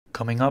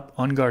coming up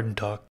on Garden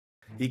Talk.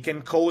 It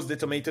can cause the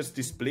tomatoes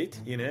to split,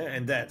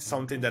 and that's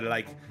something that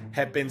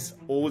happens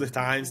all the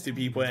times to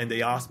people, and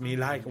they ask me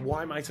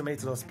why my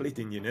tomatoes are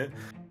splitting,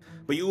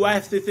 But you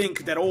have to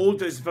think that all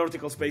this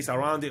vertical space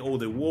around it, all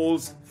the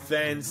walls,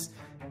 fence,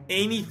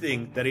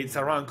 anything that it's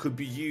around could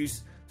be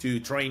used to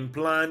train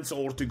plants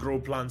or to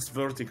grow plants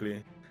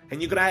vertically. And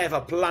you're gonna have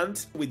a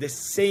plant with the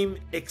same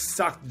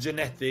exact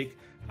genetic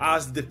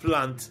as the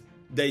plant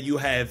that you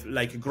have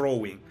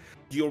growing.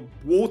 You're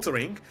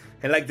watering,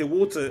 and the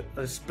water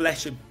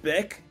splashes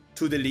back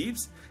to the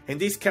leaves, and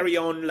this carry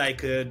on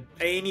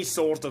any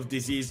sort of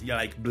disease,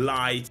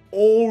 blight.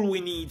 All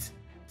we need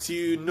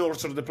to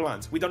nurture the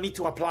plants. We don't need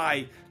to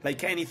apply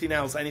anything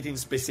else, anything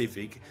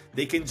specific.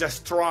 They can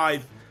just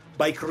thrive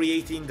by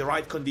creating the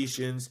right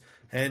conditions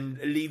and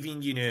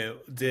leaving,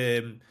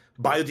 the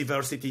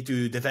biodiversity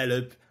to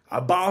develop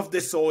above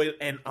the soil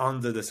and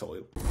under the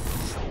soil.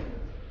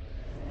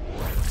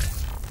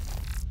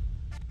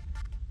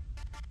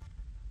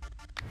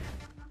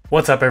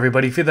 What's up,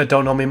 everybody? For you that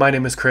don't know me, my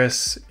name is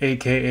Chris,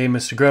 aka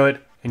Mr. Grow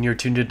It, and you're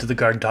tuned into the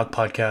Garden Talk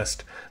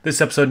podcast. This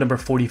is episode number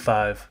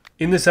 45.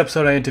 In this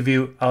episode, I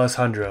interview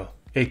Alessandro,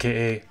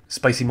 aka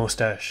Spicy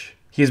Moustache.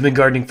 He has been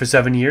gardening for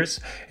 7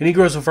 years, and he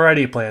grows a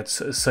variety of plants,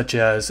 such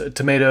as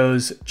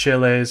tomatoes,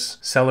 chiles,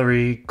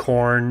 celery,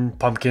 corn,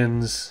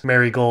 pumpkins,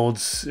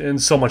 marigolds, and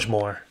so much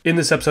more. In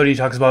this episode, he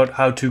talks about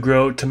how to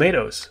grow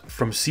tomatoes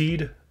from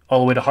seed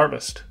all the way to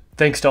harvest.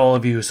 Thanks to all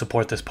of you who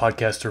support this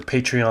podcast through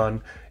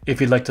Patreon. If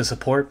you'd like to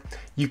support,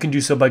 you can do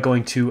so by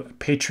going to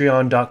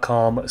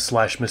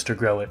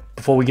patreon.com/MrGrowIt.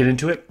 Before we get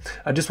into it,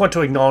 I just want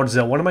to acknowledge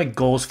that one of my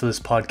goals for this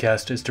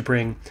podcast is to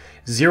bring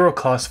zero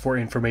cost for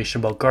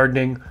information about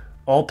gardening,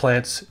 all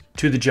plants,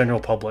 to the general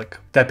public.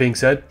 That being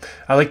said,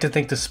 I'd like to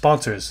thank the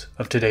sponsors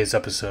of today's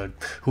episode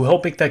who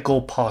help make that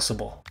goal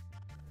possible.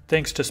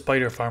 Thanks to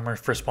Spider Farmer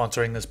for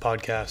sponsoring this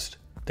podcast.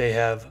 They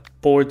have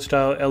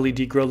board-style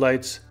LED grow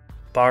lights,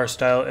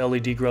 bar-style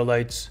LED grow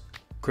lights,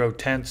 grow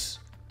tents,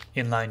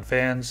 inline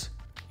fans,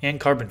 and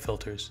carbon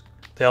filters.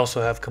 They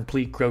also have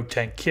complete grow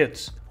tent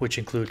kits, which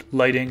include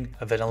lighting,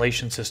 a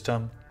ventilation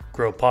system,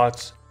 grow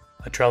pots,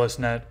 a trellis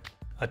net,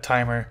 a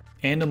timer,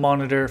 and a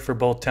monitor for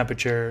both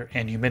temperature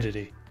and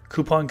humidity.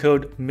 Coupon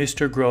code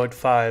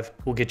MrGrowIt5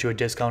 will get you a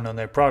discount on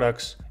their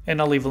products,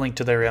 and I'll leave a link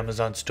to their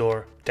Amazon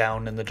store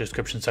down in the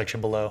description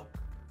section below.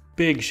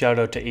 Big shout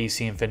out to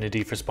AC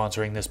Infinity for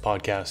sponsoring this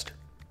podcast.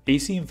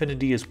 AC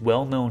Infinity is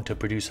well known to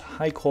produce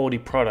high quality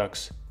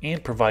products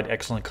and provide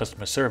excellent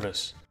customer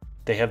service.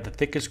 They have the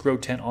thickest grow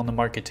tent on the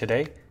market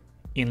today,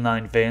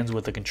 inline fans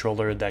with a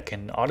controller that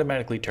can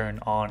automatically turn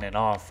on and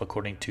off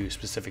according to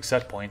specific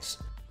set points.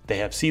 They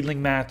have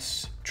seedling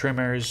mats,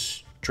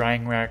 trimmers,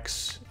 drying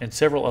racks, and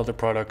several other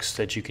products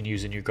that you can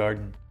use in your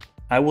garden.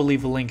 I will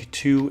leave a link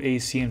to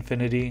AC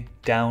Infinity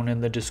down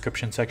in the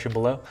description section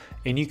below,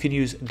 and you can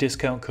use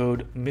discount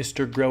code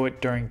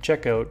MrGrowIt during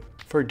checkout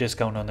for a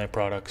discount on their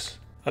products.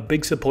 A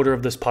big supporter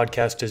of this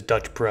podcast is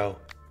Dutch Pro.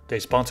 They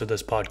sponsor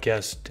this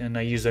podcast, and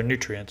I use their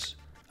nutrients.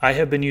 I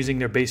have been using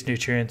their base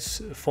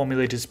nutrients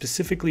formulated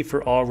specifically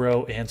for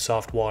all-row and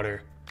soft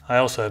water. I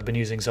also have been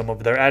using some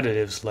of their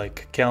additives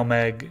like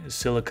CalMag,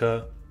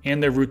 silica,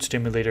 and their root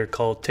stimulator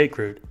called Take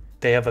Root.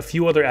 They have a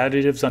few other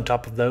additives on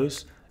top of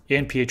those,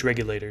 and pH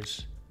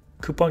regulators.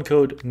 Coupon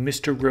code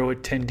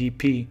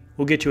MrGrowIt10DP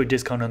will get you a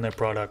discount on their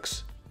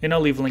products, and I'll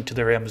leave a link to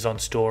their Amazon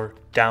store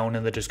down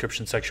in the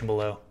description section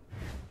below.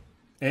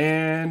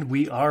 And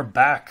we are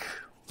back.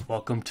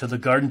 Welcome to the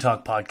Garden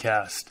Talk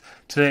podcast.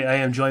 Today I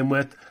am joined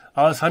with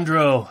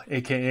Alessandro,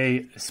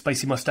 aka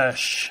Spicy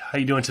Moustache. How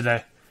you doing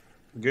today?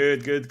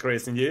 Good,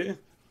 Chris, and you?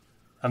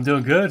 I'm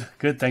doing good.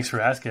 Thanks for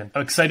asking.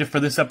 I'm excited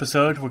for this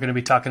episode. We're going to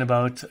be talking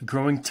about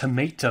growing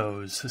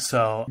tomatoes.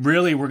 So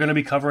really, we're going to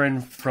be covering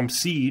from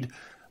seed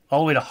all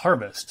the way to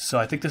harvest. So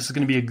I think this is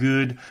going to be a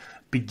good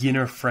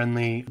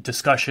beginner-friendly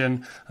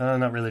discussion.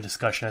 Not really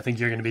discussion. I think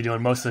you're going to be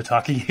doing most of the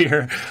talking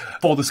here.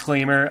 Full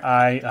disclaimer,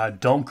 I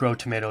don't grow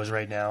tomatoes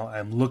right now.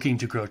 I'm looking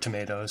to grow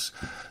tomatoes.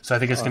 So I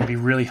think it's going to be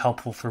really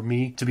helpful for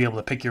me to be able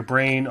to pick your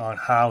brain on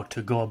how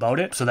to go about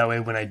it. So that way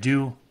when I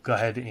do go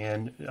ahead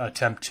and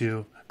attempt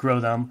to grow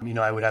them,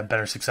 I would have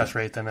better success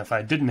rate than if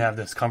I didn't have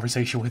this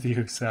conversation with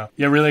you. So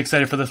yeah, really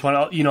excited for this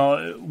one.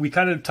 We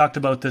kind of talked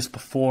about this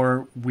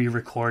before we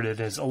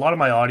recorded, is a lot of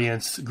my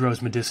audience grows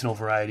medicinal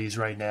varieties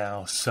right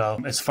now. So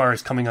as far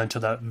as coming onto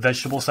the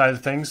vegetable side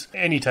of things,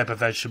 any type of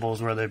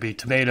vegetables, whether it be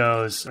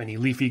tomatoes, any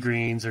leafy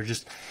greens, or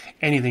just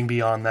anything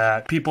beyond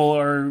that, people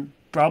are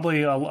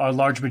probably a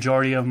large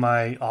majority of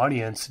my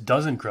audience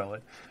doesn't grow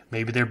it.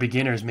 Maybe they're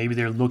beginners, maybe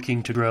they're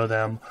looking to grow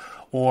them,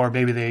 or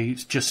maybe they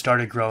just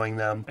started growing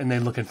them and they're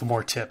looking for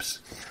more tips.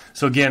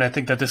 So again, I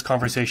think that this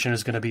conversation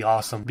is going to be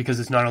awesome because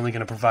it's not only going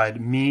to provide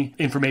me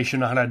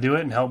information on how to do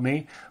it and help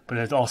me, but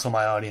it's also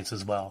my audience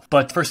as well.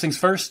 But first things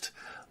first,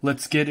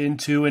 let's get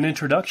into an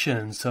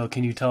introduction. So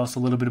can you tell us a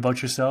little bit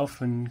about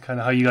yourself and kind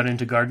of how you got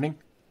into gardening?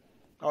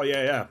 Oh,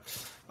 yeah.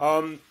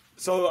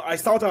 So I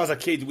started as a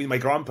kid with my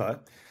grandpa.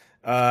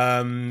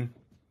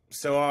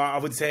 So I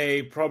would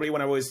say probably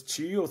when I was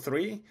 2 or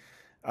 3.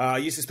 I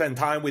used to spend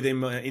time with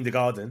him in the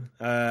garden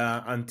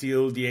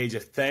until the age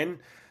of 10.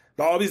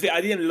 But obviously,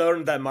 I didn't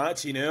learn that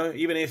much, you know,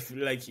 even if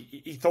like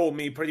he taught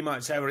me pretty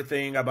much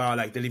everything about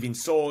like the living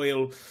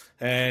soil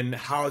and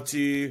how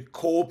to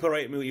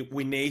cooperate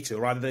with nature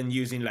rather than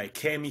using like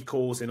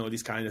chemicals and all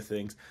these kind of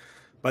things.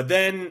 But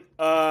then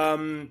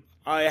I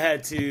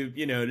had to,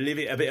 you know, leave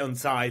it a bit on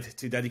side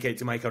to dedicate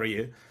to my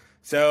career.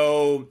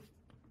 So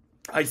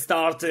I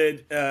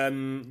started,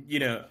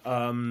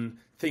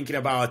 thinking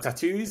about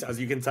tattoos, as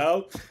you can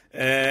tell,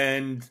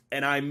 and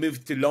I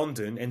moved to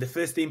London. And the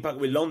first impact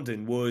with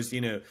London was,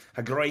 you know,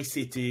 a grey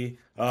city,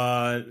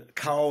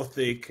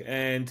 chaotic,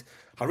 and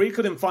I really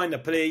couldn't find a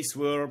place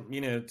where,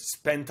 you know, to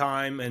spend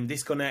time and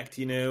disconnect,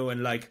 you know,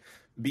 and like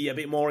be a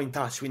bit more in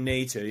touch with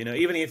nature, you know,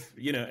 even if,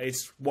 you know,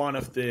 it's one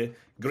of the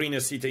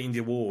greenest cities in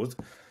the world.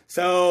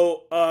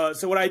 So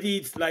what I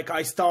did, like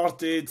I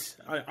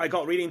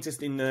got really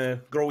interested in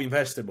growing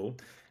vegetable,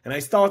 and I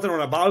started on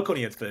a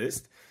balcony at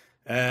first.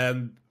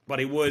 But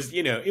it was,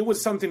 you know, it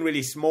was something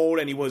really small,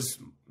 and it was,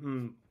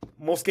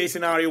 most case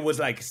scenario was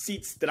like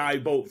seeds that I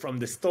bought from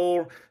the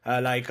store.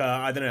 I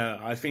don't know,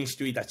 I finished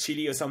to eat a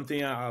chili or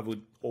something. I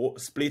would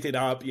split it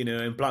up, you know,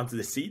 and plant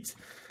the seeds.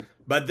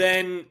 But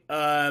then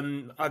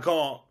I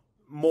got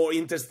more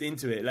interest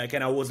into it, like,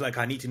 and I was like,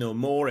 I need to know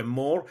more and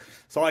more.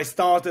 So I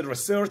started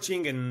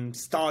researching and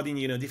studying,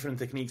 you know, different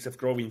techniques of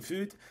growing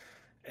food.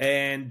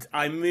 And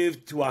I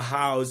moved to a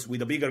house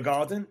with a bigger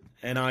garden,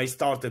 and I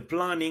started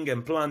planting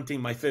and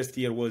planting. My first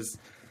year was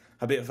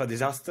a bit of a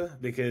disaster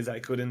because I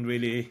couldn't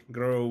really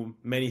grow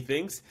many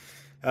things.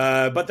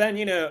 But then,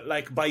 you know,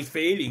 like by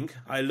failing,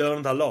 I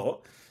learned a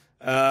lot.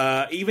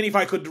 Even if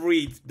I could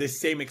read the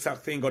same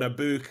exact thing on a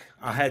book,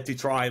 I had to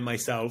try it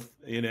myself,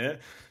 you know.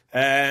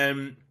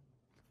 And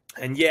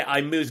yeah,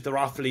 I moved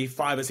roughly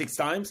 5 or 6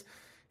 times,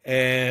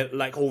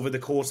 like over the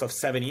course of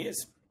 7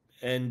 years.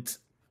 And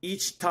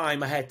each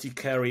time I had to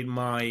carry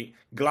my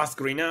glass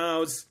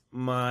greenhouse,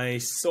 my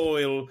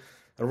soil,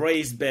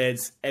 raised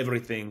beds,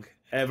 everything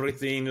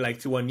like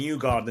to a new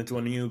garden, to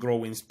a new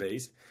growing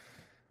space.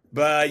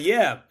 But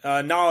yeah,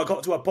 now I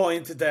got to a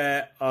point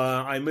that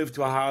I moved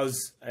to a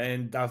house,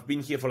 and I've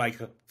been here for like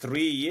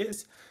 3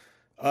 years.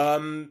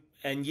 And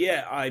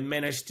yeah, I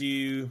managed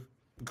to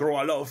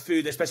grow a lot of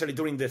food, especially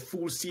during the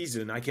full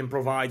season. I can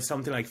provide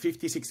something like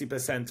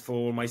 50-60%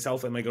 for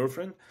myself and my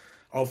girlfriend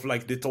of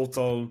like the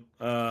total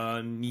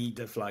need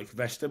of like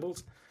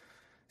vegetables.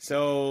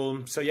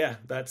 So yeah,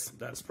 that's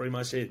pretty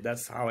much it.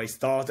 That's how I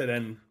started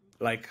and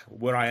like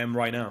where I am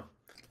right now.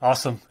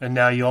 Awesome. And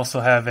now you also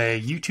have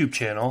a YouTube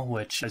channel,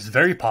 which is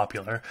very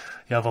popular.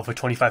 You have over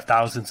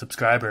 25,000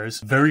 subscribers,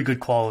 very good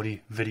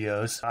quality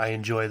videos. I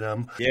enjoy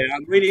them. Yeah,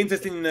 I'm really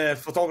interested in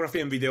photography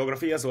and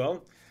videography as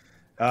well.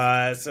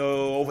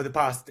 So over the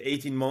past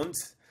 18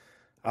 months,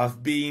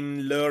 I've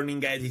been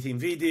learning editing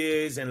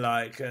videos and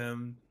like,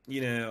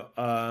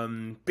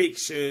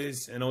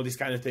 pictures and all these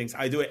kind of things.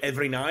 I do it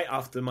every night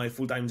after my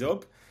full-time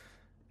job.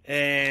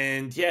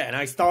 And yeah, and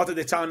I started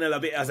the channel a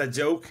bit as a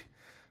joke,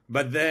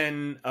 but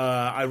then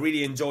I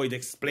really enjoyed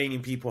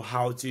explaining people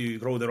how to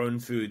grow their own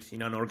food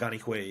in an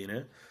organic way, you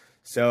know.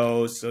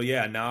 So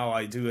yeah, now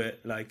I do it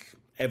like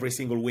every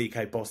single week.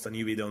 I post a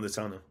new video on the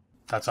channel.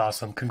 That's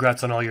awesome.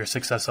 Congrats on all your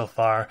success so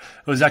far.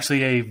 It was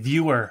actually a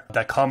viewer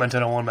that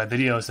commented on one of my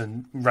videos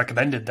and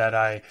recommended that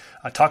I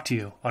talk to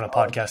you on a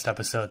podcast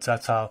episode.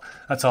 So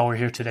that's how we're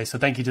here today. So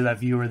thank you to that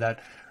viewer that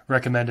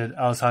recommended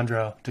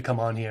Alessandro to come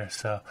on here.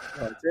 So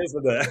cheers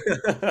for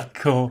that.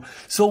 Cool.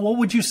 So what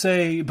would you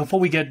say,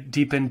 before we get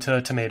deep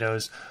into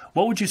tomatoes,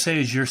 what would you say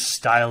is your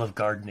style of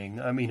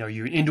gardening? I mean, are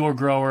you an indoor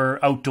grower,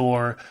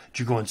 outdoor?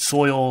 Do you grow in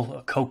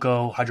soil,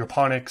 cocoa,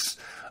 hydroponics?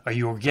 Are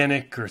you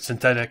organic or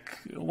synthetic?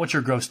 What's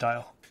your grow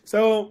style?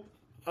 So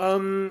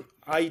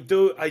I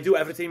do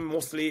everything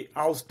mostly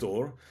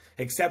outdoor,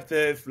 except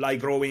if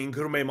like growing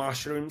gourmet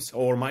mushrooms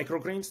or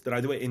microgreens, that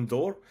I do it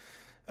indoor.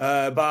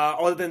 But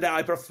other than that,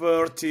 I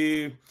prefer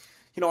to,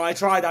 I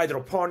tried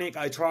hydroponic,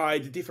 I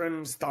tried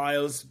different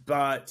styles,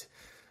 but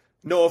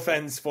no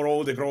offense for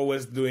all the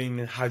growers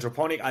doing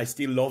hydroponic, I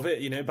still love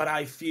it, but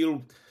I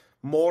feel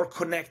more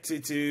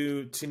connected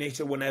to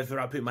nature whenever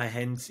I put my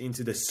hands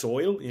into the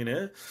soil,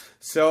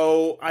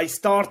 So I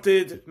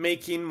started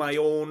making my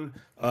own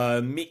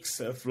mix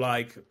of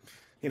like,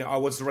 I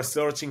was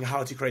researching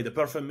how to create the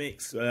perfect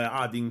mix,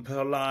 adding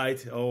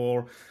perlite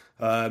or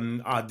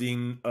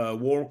adding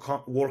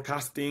wall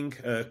casting,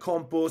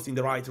 compost in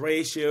the right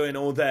ratio and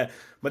all that.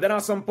 But then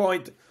at some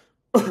point,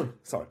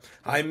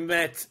 I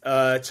met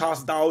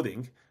Charles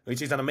Dowding,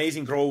 which is an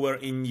amazing grower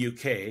in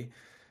UK,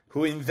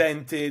 who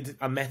invented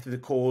a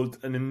method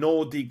called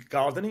no-dig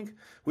gardening,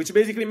 which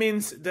basically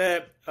means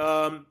that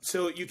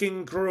so you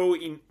can grow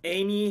in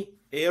any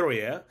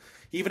area,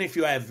 even if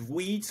you have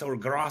weeds or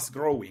grass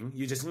growing.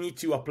 You just need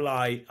to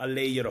apply a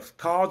layer of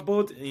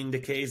cardboard in the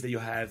case that you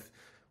have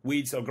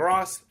weeds or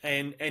grass,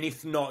 and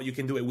if not, you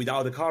can do it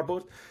without the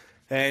cardboard,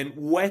 and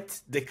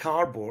wet the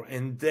cardboard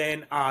and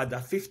then add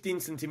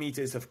 15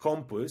 centimeters of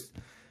compost.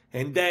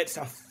 And that's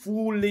a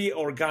fully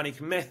organic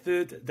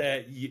method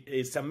that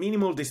it's a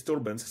minimal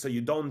disturbance, so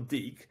you don't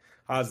dig,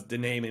 as the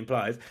name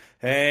implies.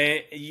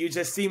 You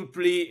just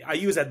simply, I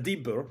use a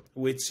dibber,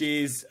 which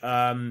is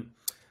a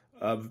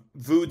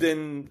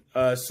wooden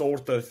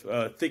sort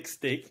of thick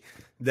stick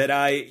that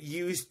I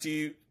use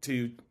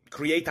to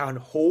create a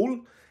hole,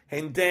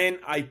 and then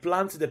I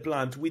plant the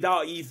plant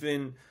without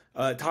even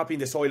tapping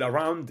the soil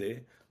around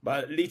it,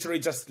 but literally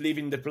just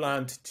leaving the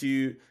plant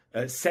to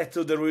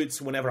settle the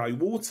roots whenever I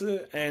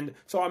water, and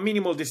so a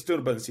minimal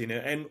disturbance, you know.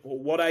 And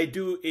what I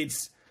do,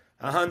 it's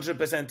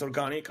 100%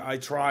 organic. I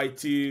try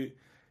to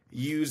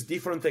use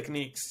different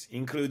techniques,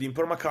 including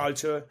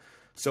permaculture,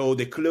 so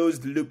the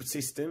closed loop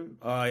system.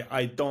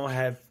 I don't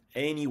have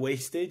any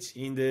wastage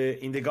in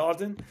the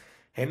garden,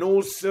 and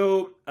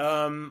also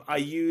I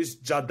use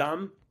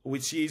jadam,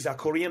 which is a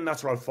Korean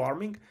natural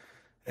farming.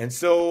 And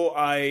so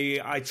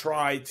I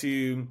try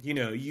to, you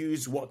know,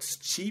 use what's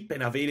cheap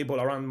and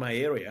available around my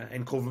area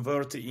and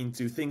convert it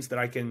into things that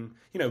I can,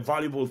 you know,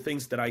 valuable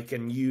things that I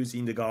can use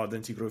in the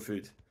garden to grow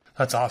food.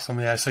 That's awesome.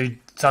 Yeah. So it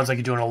sounds like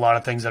you're doing a lot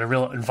of things that are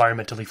real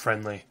environmentally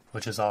friendly,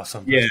 which is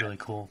awesome. Yeah. That's really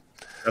cool.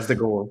 That's the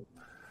goal.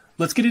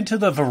 Let's get into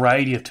the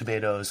variety of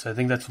tomatoes. I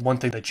think that's one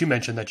thing that you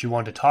mentioned that you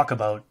wanted to talk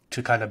about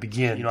to kind of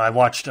begin. You know, I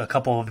watched a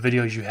couple of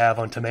videos you have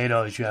on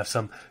tomatoes. You have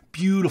some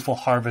beautiful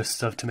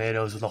harvests of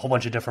tomatoes with a whole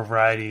bunch of different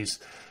varieties.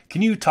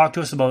 Can you talk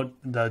to us about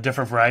the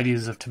different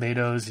varieties of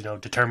tomatoes, you know,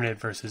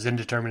 determinate versus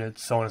indeterminate,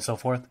 so on and so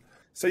forth?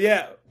 So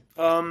yeah,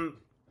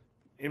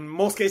 in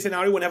most case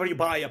scenario, whenever you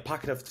buy a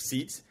packet of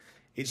seeds,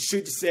 it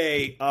should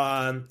say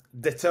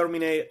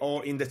determinate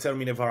or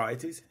indeterminate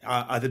varieties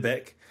at the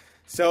back.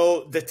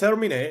 So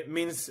determinate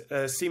means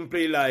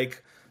simply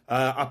like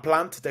a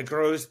plant that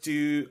grows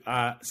to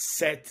a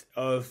set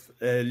of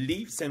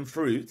leaves and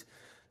fruit.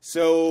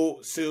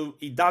 So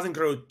it doesn't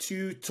grow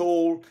too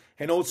tall,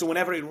 and also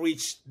whenever it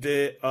reaches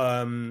the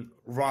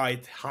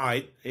right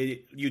height,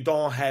 you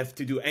don't have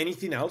to do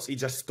anything else. It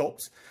just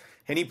stops,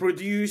 and it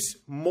produces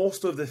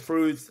most of the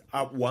fruit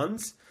at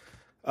once.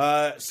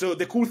 So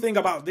the cool thing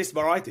about this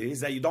variety is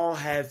that you don't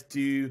have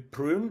to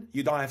prune.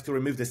 You don't have to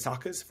remove the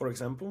suckers, for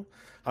example.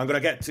 I'm going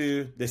to get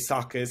to the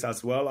suckers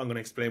as well. I'm going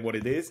to explain what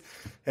it is.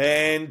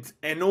 And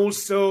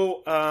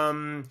also,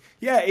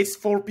 yeah, it's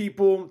for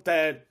people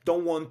that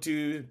don't want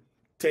to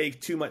take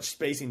too much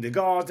space in the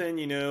garden.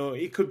 You know,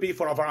 it could be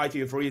for a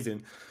variety of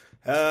reasons.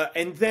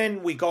 And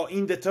then we got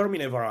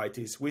indeterminate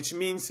varieties, which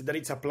means that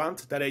it's a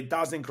plant that it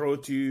doesn't grow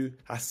to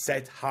a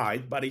set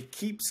height, but it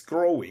keeps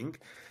growing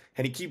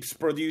and it keeps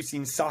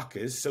producing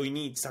suckers. So it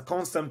needs a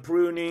constant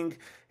pruning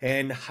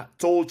and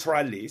tall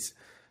trellis.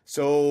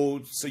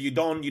 So you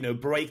don't, you know,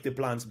 break the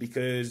plants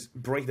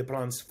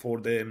for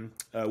the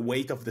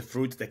weight of the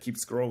fruit that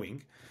keeps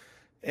growing.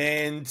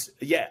 And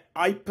yeah,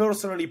 I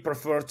personally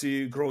prefer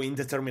to grow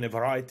indeterminate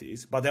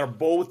varieties, but they're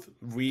both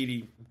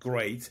really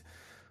great.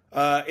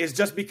 It's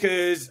just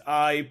because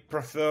I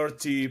prefer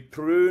to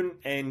prune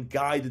and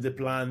guide the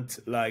plant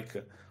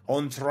like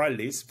on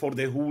trellis for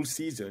the whole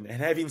season, and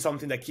having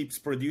something that keeps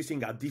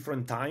producing at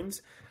different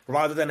times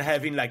rather than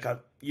having like a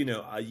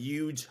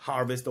huge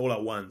harvest all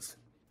at once.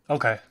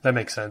 Okay, that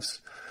makes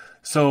sense.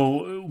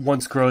 So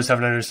once growers have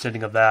an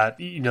understanding of that,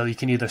 you know, you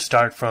can either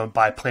start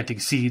by planting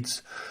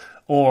seeds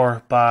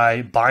or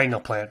by buying a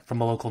plant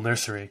from a local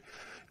nursery.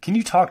 Can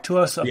you talk to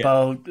us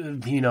about,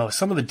 you know,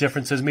 some of the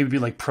differences, maybe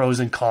like pros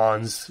and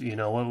cons, you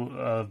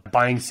know,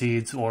 buying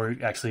seeds or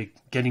actually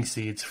getting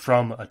seeds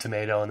from a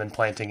tomato and then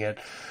planting it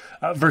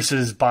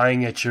versus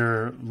buying at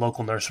your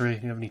local nursery?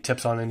 You have any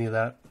tips on any of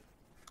that?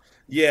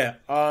 Yeah.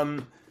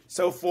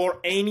 So for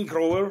any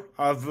grower,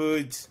 I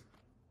would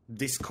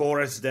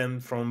discourage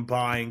them from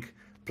buying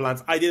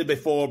plants. I did it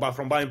before, but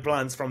from buying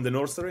plants from the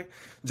nursery,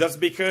 just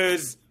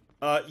because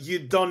you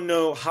don't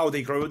know how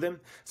they grow them.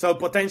 So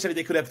potentially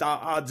they could have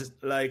add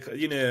like,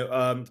 you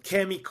know,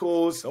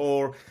 chemicals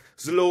or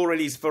slow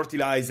release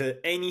fertilizer,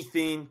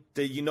 anything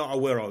that you're not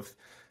aware of.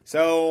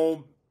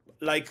 So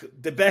like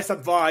the best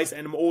advice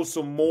and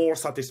also more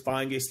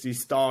satisfying is to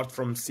start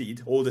from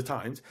seed all the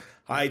time.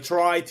 I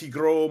try to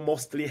grow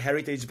mostly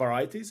heritage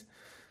varieties.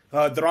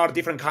 There are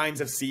different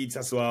kinds of seeds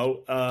as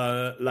well.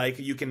 Like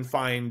you can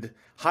find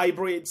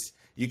hybrids.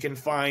 You can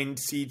find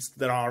seeds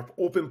that are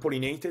open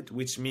pollinated,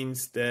 which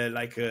means that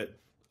like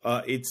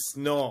it's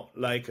not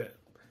like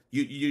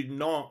you're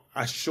not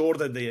assured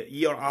that the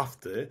year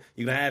after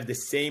you're gonna have the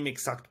same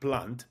exact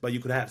plant, but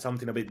you could have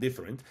something a bit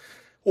different.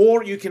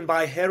 Or you can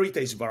buy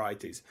heritage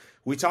varieties,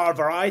 which are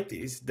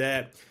varieties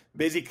that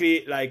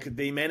basically like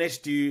they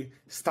manage to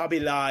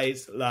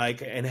stabilize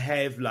like and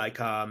have like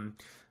a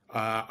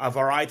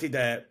variety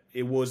that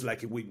it was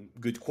like with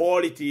good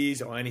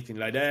qualities or anything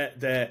like that,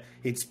 that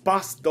it's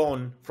passed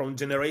on from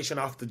generation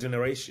after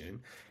generation.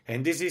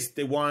 And this is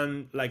the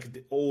one, like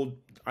the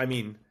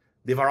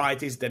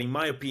varieties that in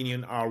my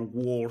opinion are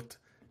worth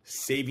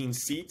saving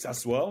seeds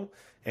as well.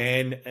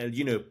 And,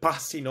 you know,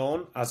 passing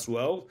on as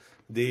well,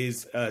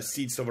 these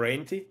seed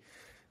sovereignty.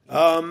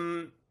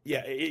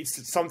 Yeah,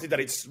 it's something that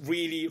it's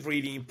really,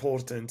 really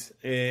important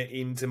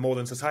in the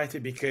modern society,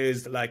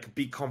 because like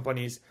big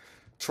companies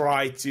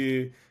try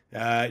to,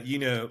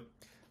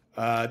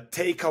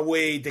 take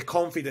away the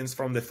confidence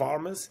from the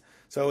farmers.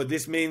 So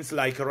this means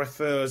like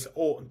refer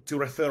all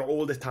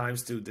the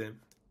times to the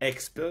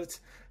expert,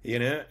 you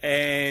know,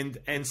 and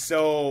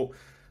so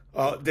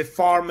the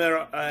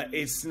farmer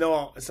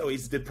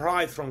it's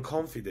deprived from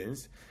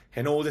confidence,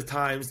 and all the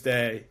times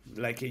that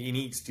like he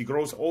needs to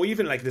grow, or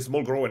even like the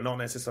small grower, not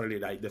necessarily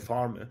like the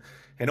farmer,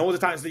 and all the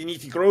times that you need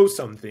to grow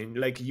something,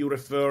 like you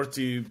refer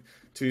to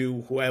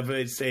whoever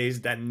it says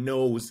that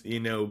knows,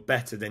 you know,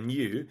 better than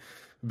you.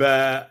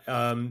 But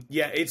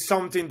yeah, it's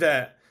something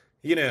that,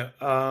 you know,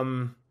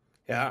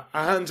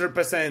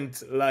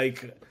 100%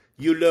 like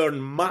you learn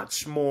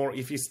much more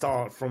if you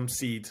start from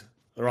seed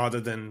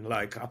rather than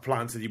like a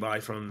plant that you buy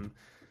from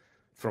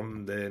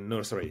the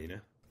nursery, you know.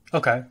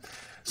 Okay.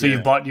 So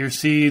you've bought your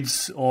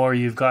seeds, or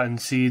you've gotten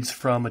seeds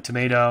from a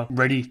tomato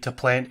ready to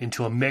plant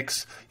into a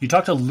mix. You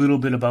talked a little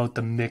bit about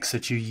the mix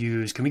that you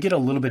use. Can we get a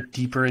little bit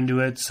deeper into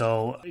it?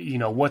 So, you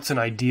know, what's an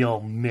ideal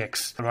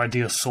mix, an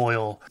ideal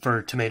soil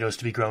for tomatoes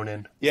to be grown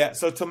in? Yeah,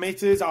 so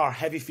tomatoes are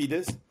heavy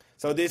feeders.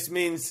 So this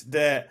means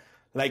that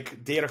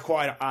like they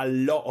require a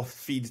lot of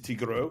feed to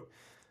grow.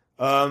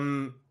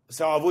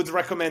 So I would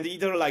recommend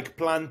either like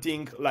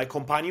planting like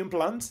companion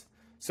plants.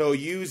 So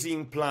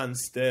using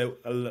plants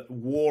that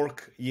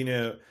work, you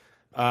know,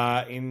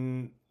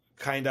 in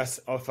kind of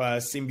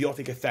a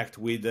symbiotic effect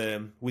with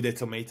the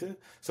tomato.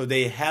 So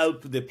they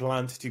help the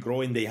plant to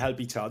grow and they help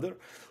each other.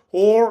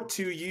 Or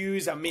to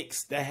use a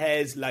mix that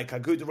has like a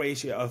good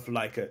ratio of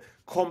like a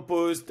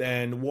compost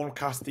and worm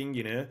casting,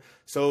 you know.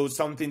 So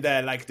something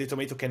that like the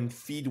tomato can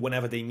feed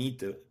whenever they need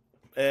to.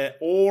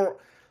 Or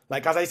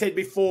like, as I said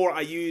before,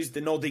 I use the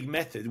no-dig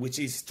method, which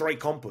is straight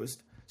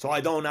compost. So I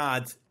don't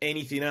add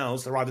anything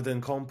else rather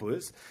than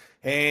compost.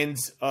 And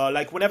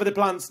like whenever the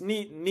plants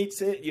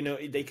needs it, you know,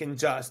 they can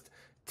just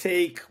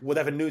take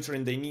whatever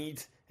nutrient they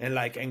need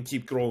and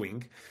keep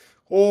growing.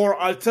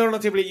 Or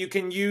alternatively, you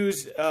can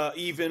use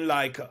even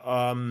like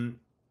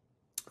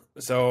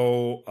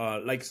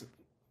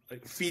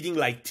feeding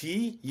like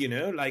tea, you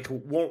know,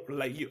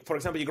 for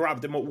example, you grab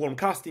the worm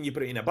casting, you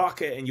put it in a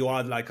bucket, and you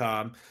add like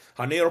an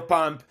air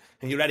pump,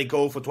 and you let it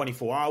go for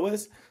 24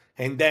 hours.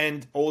 And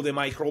then all the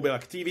microbial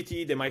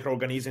activity, the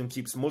microorganism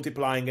keeps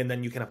multiplying, and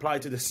then you can apply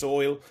to the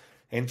soil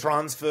and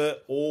transfer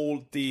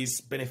all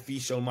these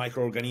beneficial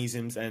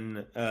microorganisms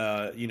and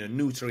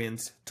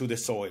nutrients to the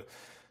soil.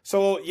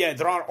 So yeah,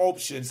 there are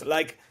options.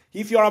 Like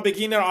if you're a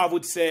beginner, I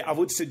would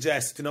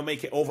suggest to not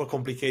make it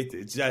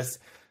overcomplicated. Just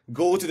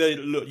go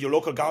to your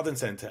local garden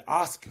center,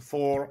 ask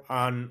for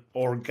an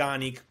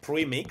organic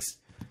premix,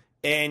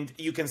 and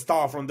you can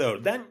start from there.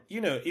 Then, you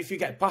know, if you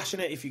get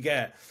passionate, if you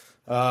get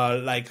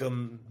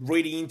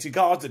really into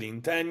gardening,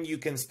 then you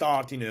can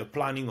start, you know,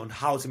 planning on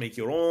how to make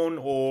your own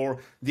or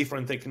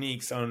different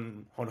techniques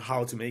on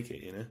how to make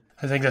it, you know.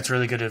 I think that's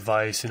really good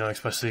advice, you know,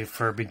 especially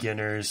for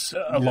beginners.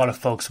 A lot of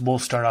folks will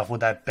start off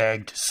with that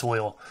bagged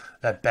soil,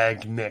 that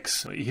bagged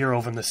mix. Here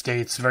over in the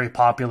States, very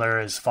popular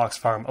is Fox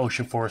Farm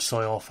Ocean Forest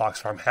soil,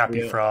 Fox Farm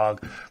Happy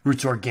Frog,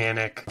 Roots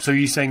Organic. So are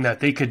you saying that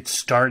they could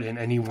start in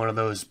any one of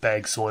those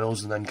bagged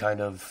soils and then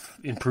kind of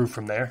improve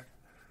from there?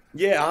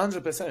 Yeah,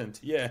 100%.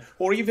 Yeah.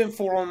 Or even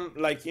from,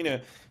 like, you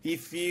know,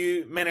 if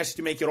you manage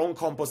to make your own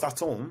compost at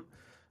home,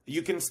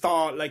 you can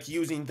start like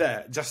using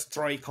that, just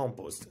straight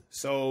compost.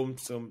 So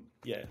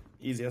yeah,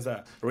 easy as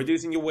that.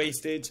 Reducing your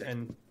wastage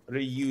and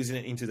reusing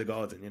it into the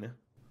garden, you know.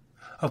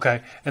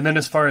 Okay. And then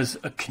as far as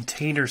a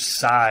container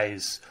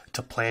size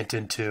to plant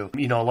into,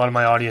 you know, a lot of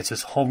my audience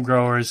is home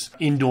growers,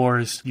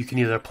 indoors. You can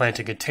either plant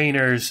in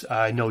containers.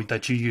 I know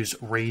that you use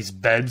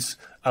raised beds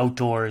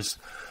outdoors.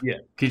 Yeah.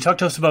 Can you talk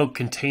to us about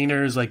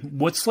containers? Like,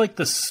 what's like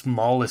the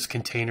smallest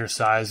container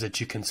size that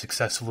you can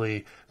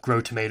successfully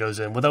grow tomatoes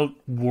in without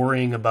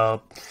worrying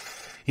about,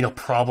 you know,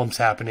 problems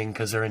happening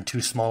because they're in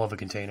too small of a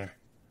container?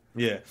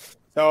 Yeah.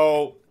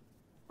 So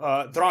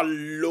there are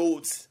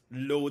loads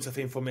of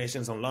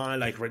information online,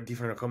 like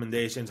different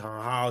recommendations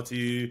on how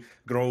to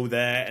grow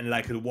there and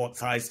like what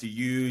size to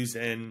use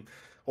and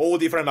all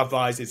different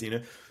advices, you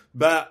know.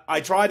 But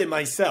I tried it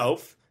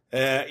myself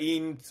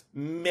in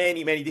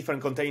many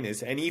different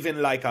containers, and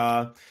even like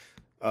a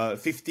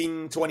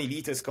 15-20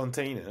 liters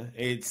container,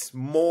 it's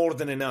more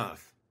than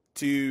enough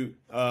to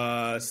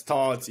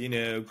start, you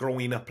know,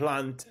 growing a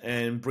plant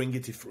and bring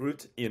it to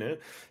fruit, you know.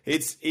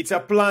 It's a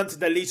plant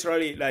that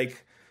literally,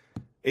 like,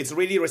 it's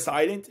really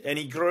resilient, and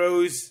it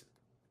grows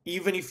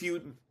even if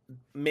you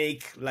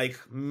make like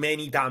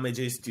many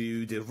damages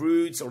to the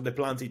roots or the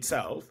plant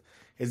itself.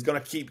 It's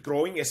gonna keep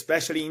growing,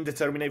 especially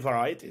Indeterminate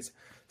varieties.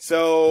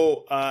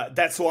 So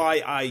that's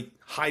why I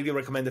highly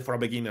recommend it for a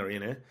beginner, you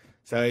know.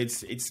 So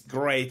it's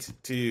great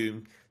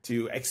to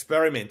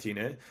experiment, you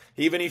know.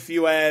 Even if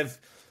you have,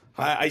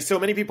 I saw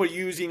many people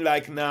using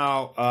like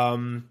now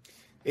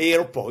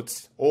air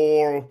pots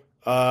or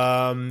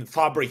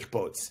fabric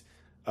pots.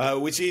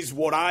 Which is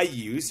what I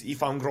use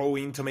if I'm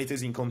growing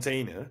tomatoes in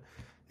container.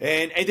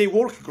 And they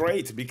work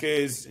great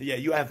because, yeah,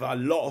 you have a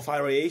lot of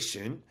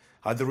aeration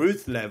at the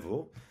root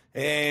level,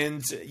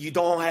 and you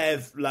don't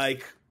have,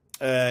 like,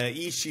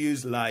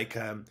 issues like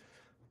the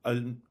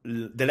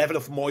level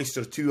of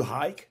moisture too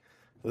high.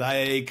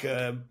 like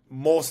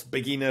most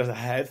beginners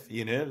have,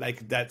 you know,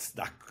 like that's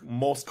the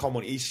most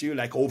common issue,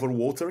 like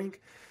overwatering.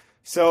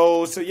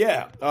 So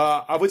yeah,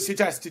 I would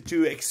suggest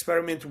to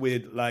experiment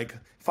with like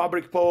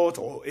fabric pot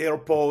or air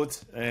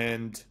pot,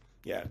 and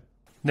yeah.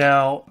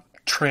 Now,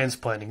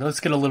 transplanting. Let's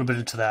get a little bit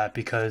into that,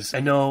 because I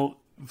know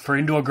for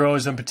indoor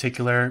growers in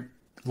particular,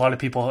 a lot of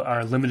people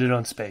are limited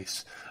on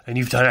space. And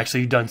you've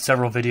done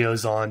several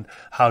videos on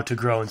how to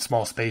grow in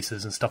small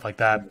spaces and stuff like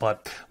that.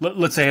 But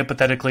let's say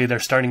hypothetically they're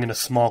starting in a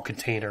small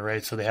container,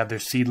 right? So they have their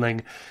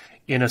seedling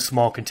in a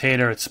small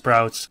container, it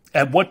sprouts.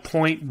 At what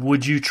point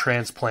would you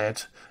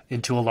transplant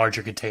into a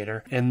larger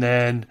container? And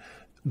then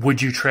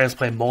would you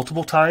transplant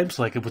multiple times?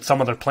 Like with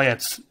some other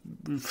plants,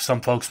 some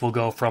folks will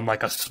go from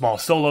like a small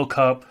solo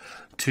cup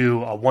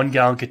to a 1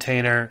 gallon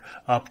container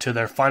up to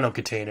their final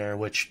container,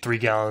 which 3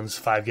 gallons,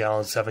 5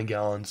 gallons, 7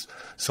 gallons,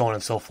 so on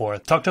and so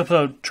forth. Talk to us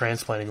about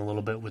transplanting a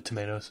little bit with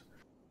tomatoes.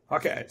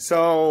 Okay,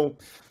 so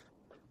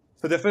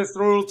the first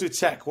rule to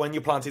check when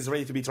your plant is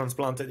ready to be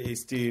transplanted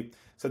is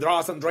so there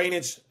are some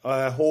drainage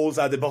holes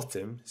at the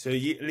bottom. So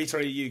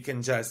literally you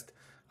can just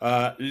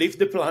lift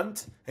the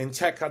plant and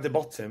check at the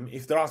bottom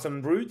if there are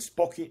some roots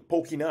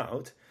poking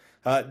out.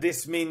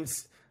 This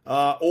means,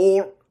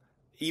 or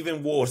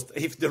even worse,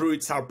 if the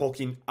roots are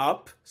poking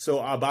up,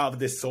 so above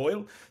the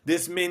soil,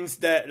 this means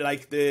that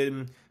like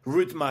the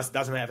root mass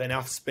doesn't have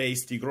enough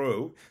space to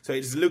grow, so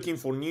it's looking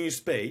for new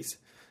space.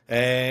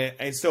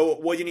 And so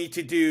what you need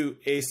to do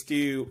is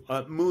to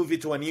move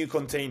it to a new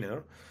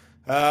container.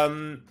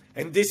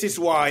 And this is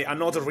why,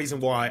 another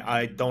reason why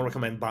I don't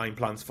recommend buying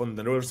plants from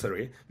the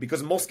nursery,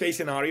 because most case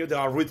scenario they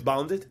are root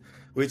bounded,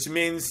 which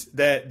means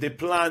that the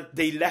plant,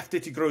 they left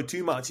it to grow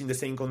too much in the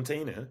same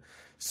container.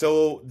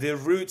 So the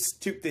roots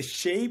took the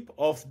shape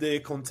of the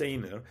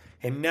container,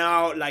 and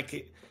now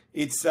like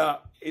it's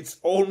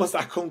almost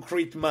a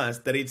concrete mass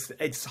that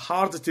it's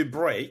hard to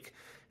break,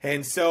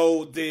 and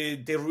so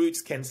the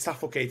roots can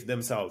suffocate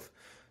themselves.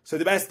 So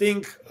the best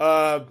thing,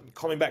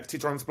 coming back to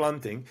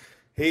transplanting,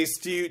 is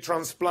to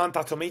transplant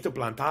a tomato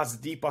plant as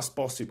deep as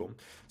possible.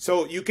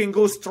 So you can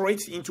go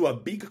straight into a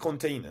big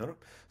container.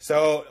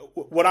 So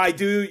what I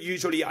do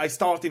usually, I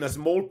start in a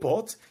small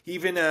pot,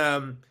 even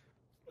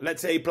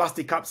let's say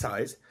plastic cup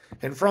size,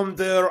 and from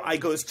there I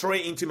go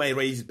straight into my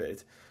raised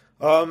bed.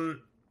 Well,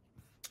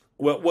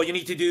 what you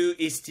need to do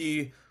is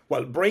to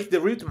break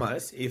the root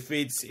mass if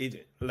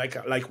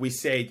like we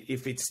said,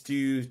 if it's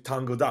too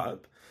tangled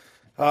up.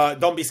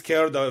 Don't be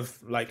scared of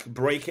like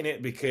breaking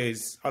it,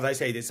 because as I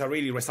said, it's a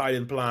really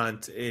resilient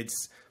plant.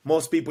 It's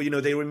most people, you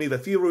know, they remove a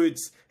few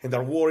roots and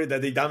they're worried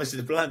that they damage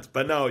the plant,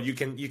 but no, you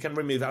can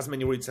remove as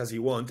many roots as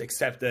you want,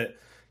 except that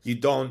you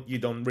don't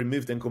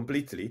remove them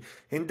completely.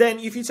 And then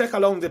if you check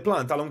along the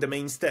plant, along the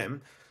main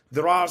stem,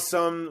 there are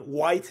some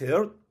white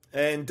hair,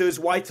 and those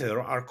white hair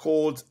are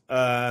called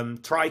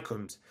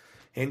trichomes.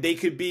 And they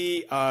could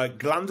be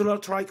glandular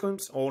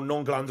trichomes or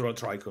non-glandular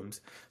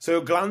trichomes.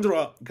 So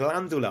glandular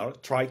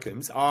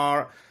trichomes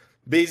are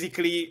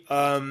basically,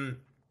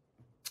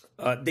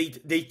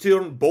 they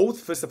turn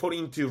both, first of all,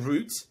 into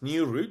roots,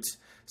 new roots.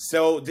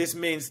 So this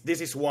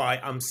is why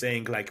I'm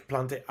saying like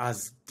plant it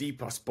as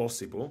deep as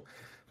possible,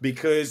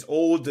 because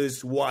all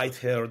this white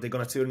hair, they're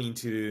going to turn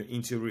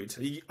into roots.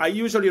 I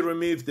usually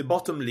remove the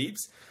bottom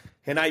leaves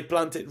and I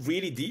plant it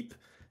really deep.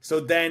 So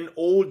then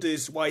all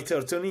this white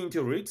hair turn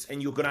into roots,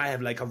 and you're going to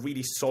have like a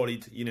really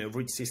solid, you know,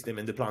 root system,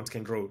 and the plant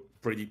can grow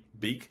pretty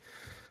big.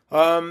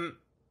 And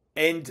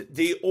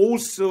they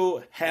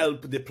also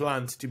help the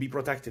plant to be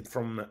protected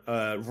from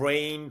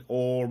rain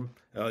or,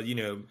 you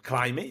know,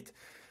 climate,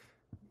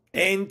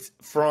 and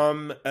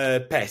from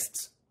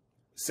pests.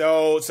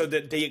 So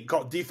that they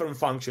got different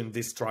function,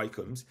 these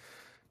trichomes.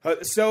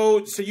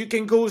 So you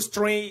can go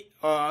straight,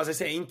 as I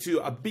say, into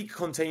a big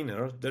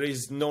container. There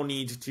is no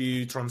need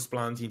to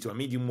transplant into a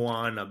medium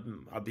one,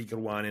 a bigger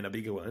one, and a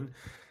bigger one.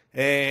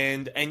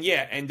 And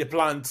the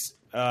plants,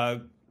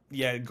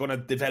 gonna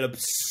develop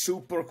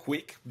super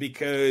quick,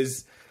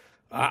 because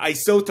I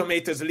saw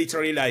tomatoes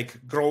literally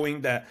like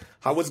growing that.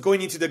 I was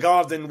going into the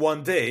garden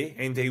one day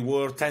and they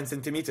were 10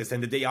 centimeters,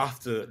 and the day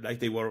after, like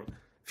they were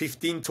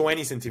 15,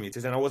 20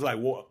 centimeters. And I was like,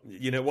 what,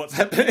 you know, what's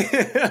happening?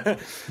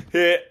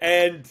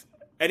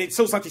 And it's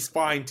so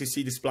satisfying to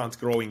see this plant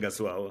growing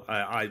as well.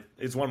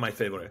 It's one of my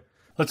favorite.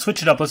 Let's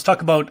switch it up. Let's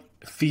talk about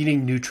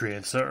feeding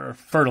nutrients or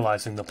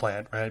fertilizing the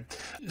plant, right?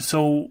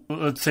 So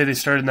let's say they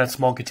started in that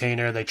small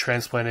container, they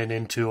transplanted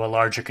into a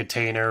larger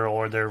container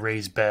or their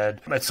raised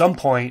bed. At some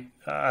point,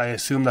 I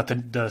assume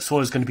that the soil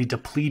is going to be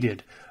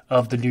depleted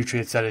of the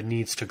nutrients that it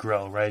needs to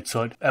grow, right?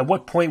 So at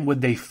what point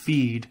would they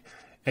feed,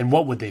 and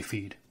what would they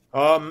feed?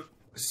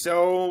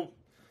 So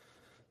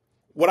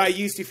what I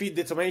used to feed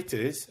the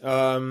tomatoes,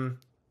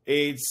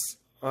 it's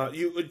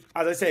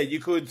as I said, you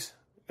could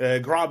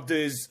grab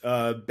this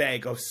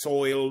bag of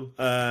soil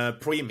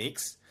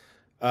premix.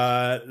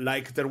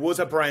 Like there was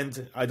a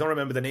brand, I don't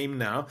remember the name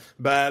now,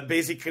 but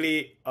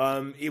basically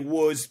it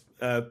was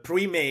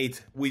pre-made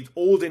with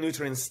all the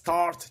nutrients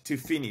start to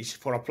finish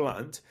for a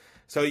plant.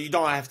 So you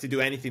don't have to do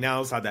anything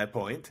else at that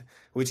point,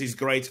 which is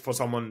great for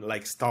someone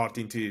like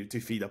starting to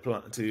feed a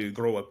plant, to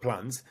grow a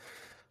plant.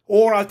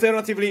 Or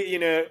alternatively,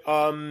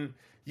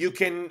 you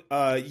can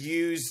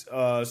use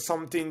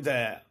something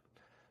that,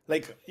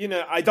 like,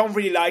 I don't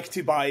really like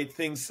to buy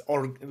things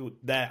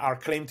that are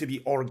claimed to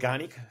be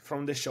organic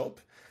from the shop,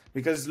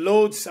 because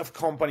loads of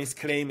companies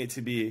claim it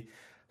to be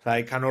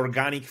like an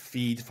organic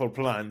feed for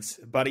plants,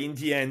 but in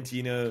the end,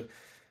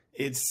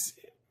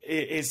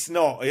 it's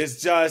not.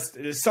 It's just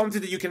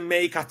something that you can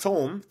make at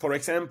home, for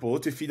example,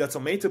 to feed a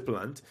tomato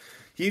plant.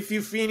 If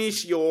you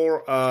finish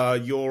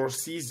your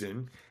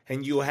season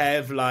and you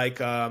have like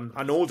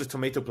an older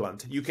tomato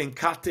plant, you can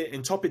cut it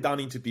and chop it down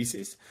into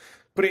pieces,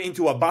 put it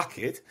into a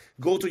bucket,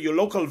 go to your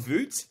local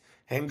woods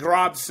and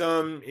grab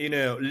some,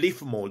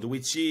 leaf mold,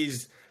 which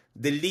is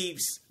the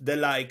leaves,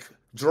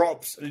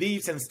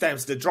 leaves and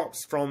stems that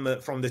drops from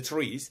the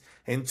trees,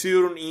 and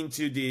turn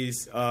into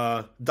this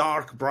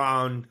dark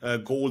brown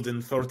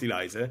golden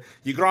fertilizer.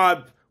 You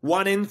grab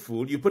one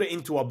handful, you put it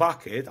into a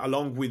bucket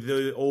along with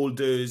all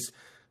those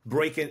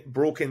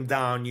broken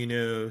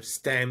down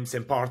stems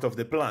and part of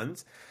the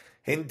plant,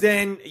 and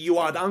then you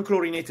add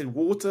unchlorinated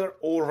water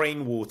or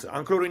rainwater.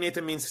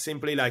 Unchlorinated means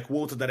simply like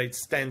water that it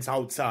stands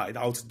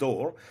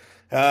outdoor,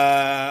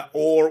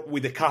 or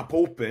with the cap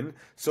open,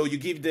 so you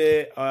give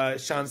the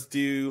chance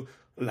to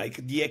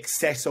like the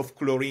excess of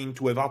chlorine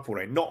to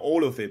evaporate. Not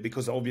all of it,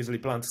 because obviously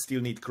plants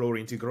still need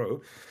chlorine to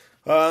grow.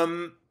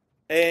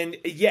 And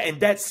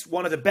that's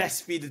one of the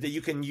best feeds that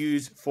you can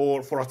use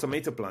for a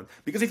tomato plant.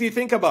 Because if you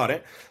think about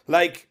it,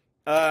 like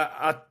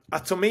a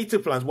tomato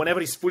plant, whenever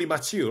it's fully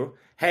mature,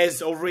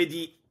 has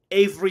already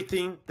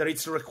everything that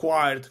it's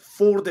required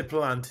for the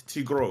plant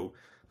to grow.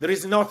 There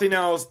is nothing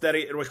else that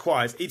it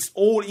requires. It's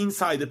all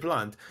inside the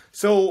plant.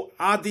 So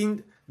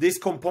adding this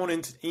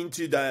component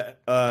into the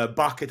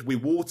bucket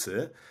with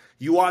water,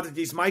 you add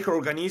these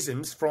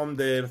microorganisms from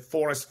the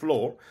forest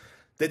floor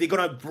that they're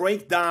going to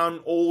break down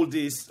all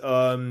these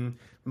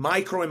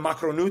micro and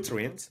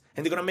macronutrients,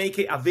 and they're going to make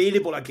it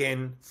available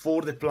again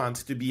for the plant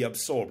to be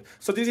absorbed.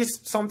 So this is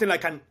something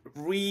like a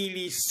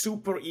really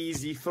super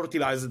easy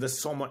fertilizer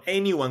that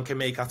anyone can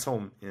make at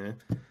home.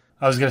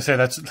 I was going to say,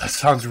 that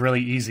sounds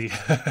really easy.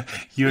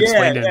 You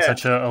explained it in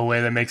such a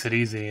way that makes it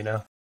easy,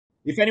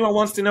 If anyone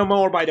wants to know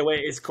more, by the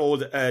way, it's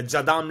called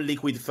Jadam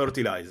Liquid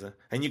Fertilizer.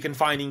 And you can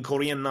find in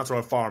Korean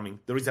Natural Farming.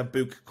 There is a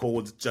book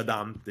called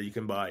Jadam that you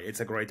can buy. It's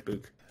a great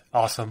book.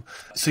 Awesome.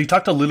 So you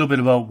talked a little bit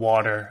about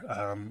water.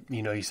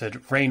 You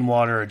said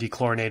rainwater or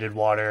dechlorinated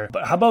water.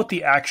 But how about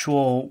the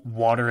actual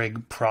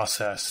watering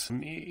process?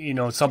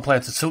 Some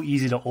plants, it's so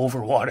easy to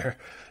overwater.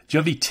 Do you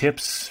have any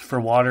tips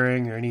for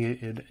watering or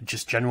any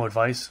just general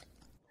advice?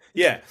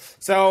 Yeah.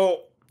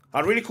 So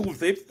a really cool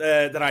tip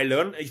that I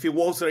learned, if you're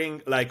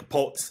watering like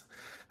pots,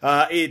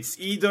 it's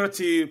either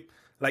to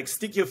like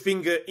stick your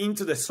finger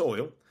into the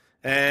soil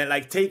and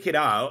like take it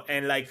out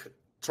and like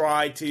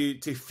try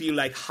to feel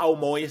like how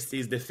moist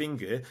is the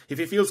finger. If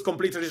it feels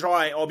completely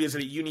dry,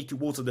 obviously you need to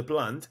water the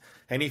plant.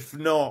 And if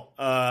not,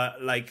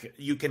 like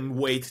you can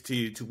wait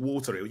to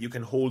water it. You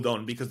can hold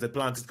on, because the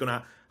plant is going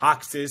to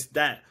access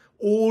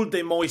all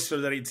the moisture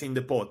that it's in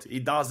the pot.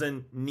 It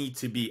doesn't need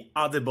to be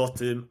at the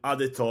bottom, at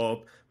the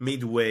top,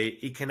 midway.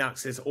 It can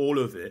access all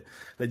of it.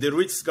 Like the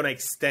roots is gonna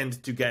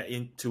extend to get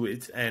into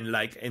it, and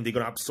they're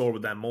gonna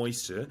absorb that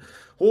moisture.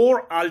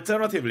 Or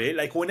alternatively,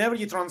 like whenever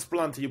you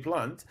transplant your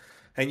plant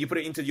and you put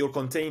it into your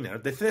container,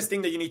 the first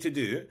thing that you need to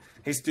do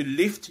is to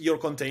lift your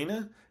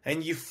container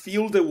and you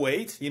feel the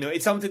weight.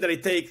 It's something that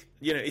it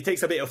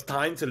takes a bit of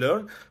time to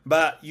learn,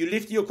 but you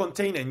lift your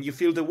container and you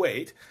feel the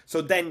weight.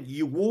 So then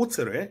you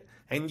water it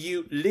and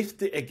you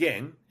lift it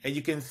again, and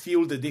you can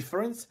feel the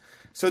difference.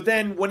 So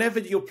then whenever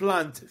your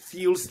plant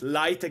feels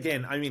light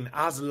again,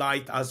 as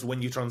light as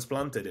when you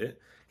transplanted it,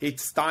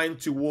 it's time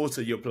to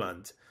water your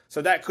plant.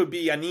 So that could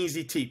be an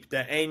easy tip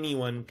that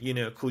anyone,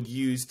 could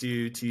use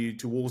to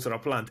water a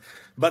plant.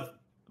 But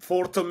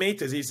for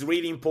tomatoes, it's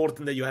really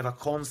important that you have a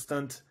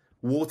constant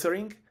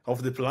watering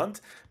of the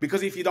plant,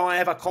 because if you don't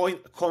have a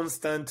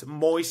constant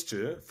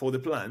moisture for the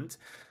plant,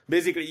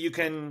 basically you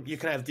can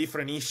have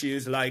different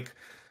issues like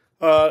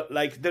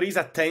there is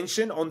a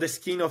tension on the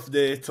skin of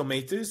the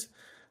tomatoes.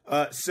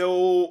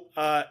 So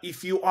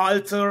if you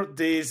alter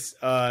this,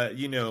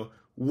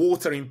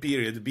 watering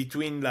period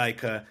between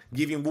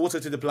giving water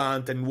to the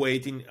plant and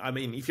waiting,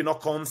 if you're not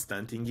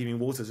constant in giving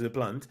water to the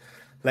plant,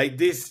 like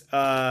this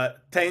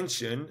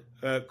tension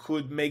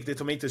could make the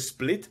tomato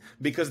split,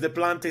 because the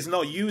plant is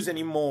not used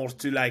anymore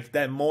to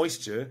that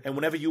moisture. And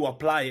whenever you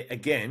apply it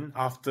again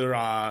after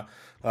a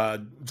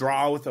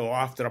drought or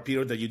after a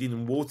period that you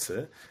didn't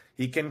water,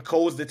 it can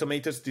cause the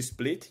tomatoes to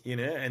split,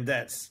 and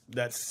that's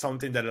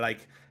something that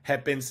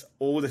happens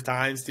all the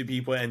times to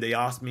people, and they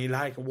ask me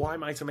why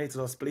my tomatoes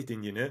are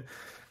splitting,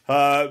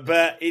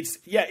 but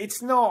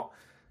it's not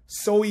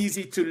so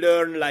easy to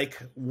learn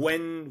like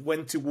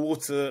when to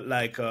water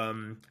like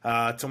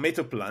a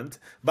tomato plant,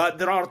 but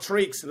there are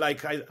tricks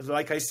like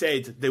I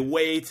said, the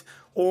weight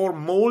or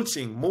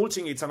mulching.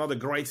 Mulching is another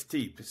great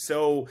tip.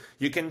 So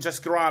you can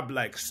just grab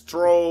like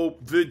straw,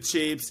 wood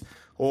chips,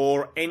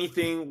 or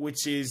anything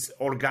which is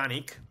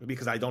organic,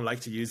 because I don't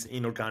like to use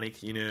inorganic,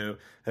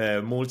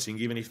 mulching,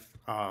 even if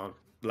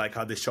like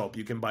at the shop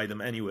you can buy them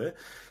anywhere.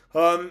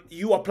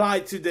 You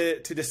apply to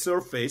the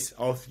surface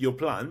of your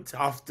plant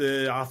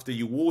after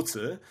you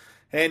water,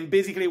 and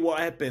basically what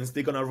happens,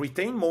 they're gonna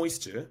retain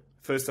moisture.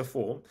 First of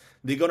all,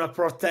 they're gonna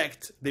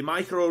protect the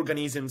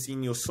microorganisms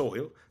in your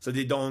soil so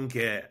they don't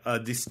get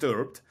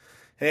disturbed,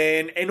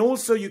 and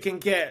also you can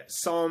get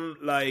some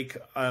like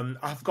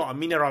I've got a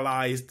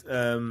mineralized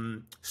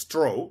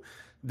straw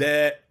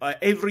that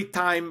every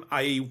time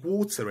I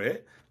water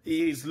it,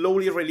 it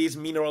slowly release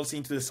minerals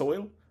into the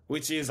soil,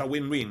 which is a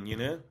win-win,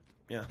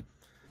 yeah.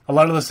 A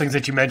lot of those things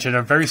that you mentioned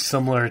are very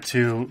similar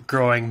to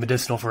growing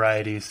medicinal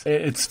varieties.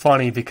 It's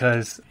funny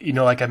because,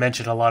 like I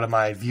mentioned, a lot of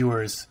my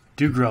viewers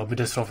do grow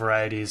medicinal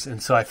varieties.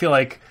 And so I feel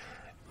like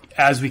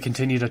as we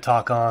continue to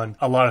talk on,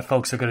 a lot of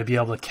folks are going to be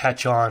able to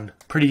catch on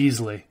pretty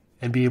easily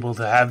and be able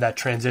to have that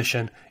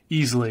transition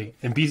easily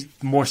and be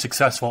more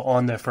successful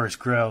on their first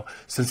grow,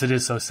 since it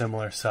is so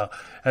similar. So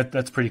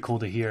that's pretty cool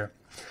to hear.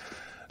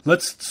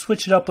 Let's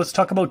switch it up. Let's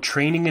talk about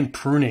training and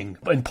pruning.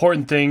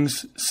 Important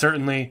things,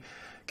 certainly.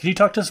 Can you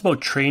talk to us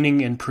about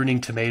training and pruning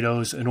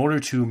tomatoes in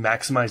order to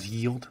maximize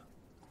yield?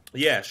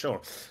 Yeah,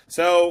 sure.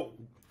 So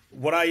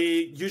what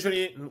I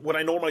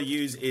normally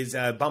use is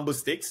bamboo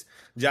sticks,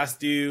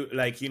 just to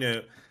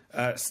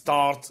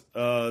start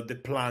the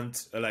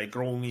plant like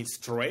growing it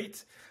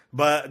straight.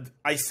 But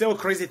I saw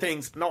crazy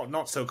things,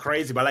 not so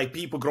crazy, but like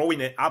people growing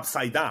it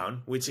upside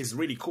down, which is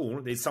really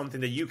cool. It's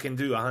something that you can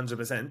do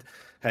 100%.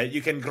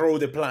 You can grow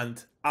the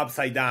plant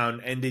upside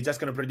down, and they're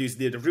just going to produce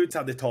the roots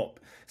at the top.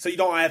 So you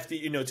don't have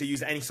to, to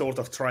use any sort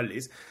of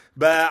trellis.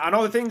 But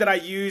another thing that I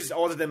use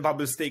other than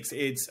bamboo sticks,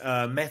 it's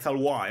metal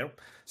wire.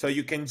 So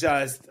you can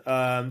just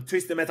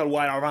twist the metal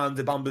wire around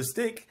the bamboo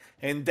stick,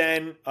 and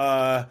then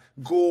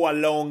go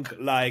along,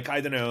 like, I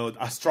don't know,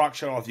 a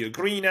structure of your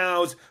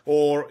greenhouse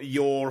or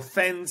your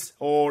fence,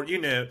 or,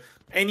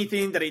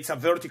 anything that it's a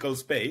vertical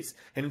space,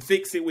 and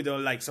fix it with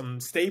like some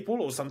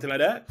staple or something like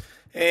that.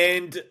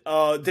 And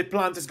the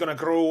plant is going to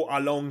grow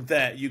along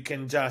that. You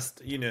can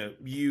just,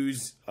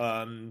 use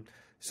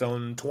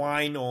some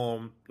twine,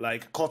 or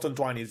like cotton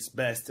twine is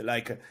best,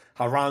 like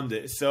around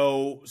it.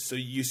 So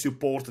you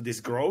support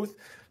this growth.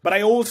 But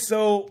I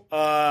also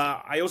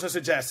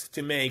suggest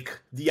to make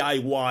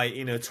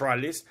DIY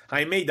trellis.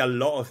 I made a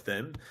lot of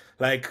them.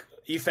 Like,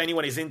 if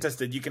anyone is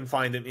interested, you can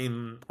find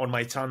them on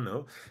my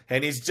channel.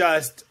 And it's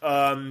just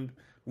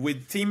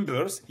with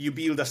timbers, you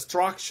build a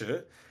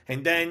structure,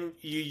 and then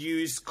you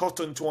use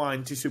cotton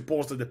twine to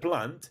support the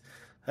plant.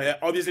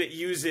 Obviously,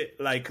 use it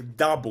like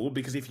double,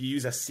 because if you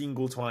use a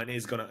single twine,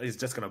 it's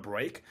just gonna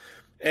break.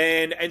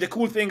 And the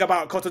cool thing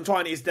about cotton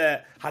twine is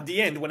that at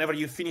the end, whenever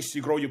you finish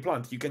to grow your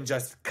plant, you can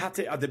just cut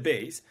it at the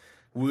base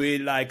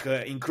with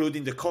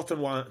including the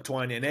cotton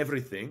twine and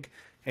everything,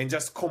 and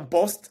just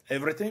compost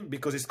everything,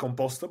 because it's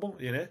compostable,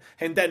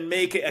 and then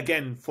make it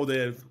again for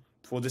the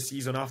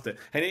season after.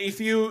 And if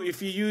you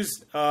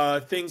use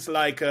things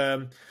like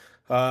to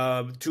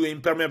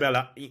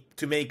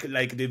make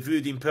like the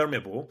wood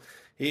impermeable,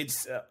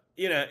 it's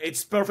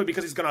it's perfect,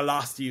 because it's gonna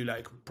last you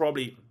like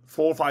probably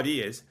 4 or 5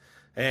 years.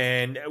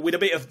 And with a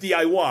bit of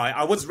DIY,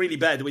 I was really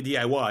bad with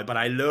DIY, but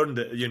I learned,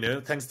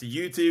 thanks to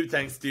YouTube,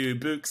 thanks to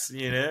books,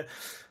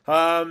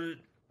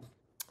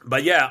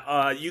 But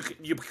yeah,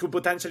 you could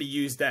potentially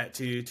use that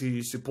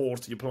to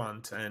support your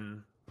plant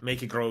and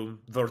make it grow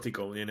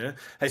vertical,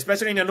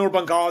 especially in an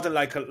urban garden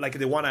like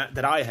the one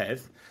that I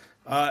have.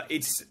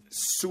 It's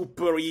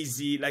super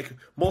easy. Like,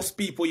 most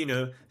people,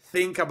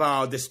 think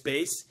about the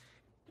space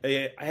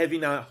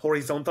having a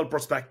horizontal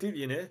perspective,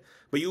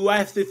 but you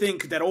have to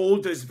think that all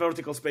this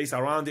vertical space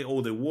around it,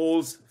 all the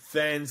walls,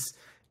 fence,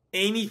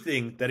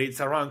 anything that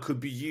it's around could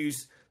be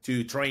used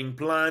to train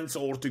plants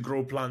or to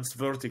grow plants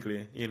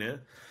vertically,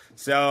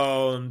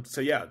 So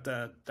yeah,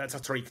 that's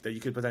a trick that you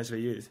could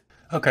potentially use.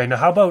 Okay, now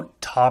how about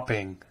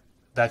topping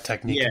that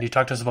technique? Yeah. Can you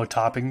talk to us about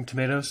topping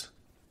tomatoes?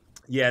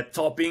 Yeah,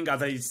 topping,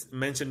 as I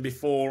mentioned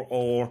before,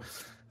 or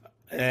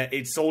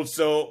it's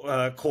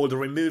also called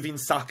removing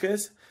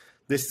suckers.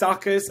 The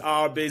suckers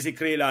are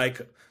basically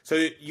like,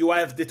 so you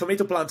have the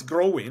tomato plant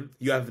growing,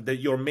 you have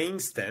your main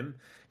stem,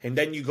 and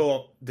then you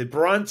got the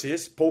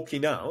branches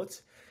poking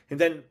out, and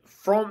then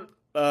from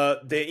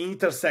the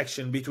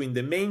intersection between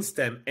the main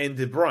stem and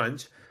the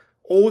branch,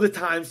 all the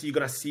times you're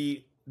gonna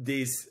see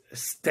these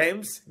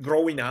stems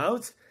growing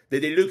out,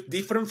 that they look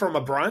different from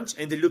a branch,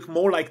 and they look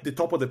more like the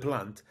top of the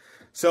plant.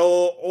 So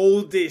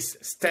all these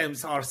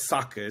stems are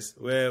suckers,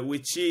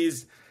 which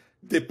is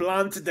the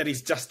plant that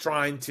is just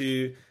trying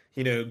to,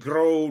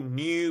 grow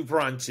new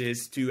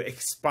branches to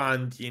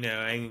expand,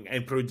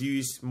 and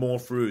produce more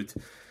fruit.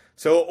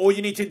 So all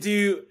you need to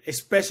do,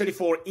 especially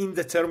for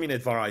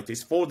indeterminate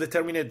varieties,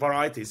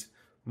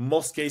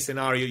 most case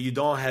scenario, you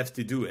don't have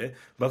to do it.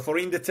 But for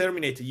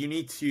Indeterminate, you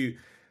need to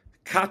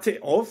cut it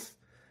off,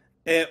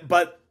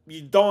 but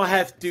you don't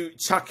have to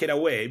chuck it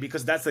away,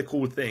 because that's the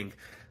cool thing.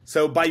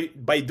 So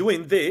by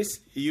doing this,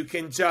 you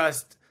can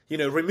just, you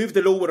know, remove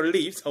the lower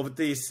leaves of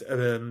this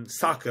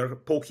sucker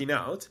poking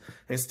out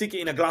and stick it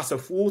in a glass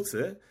of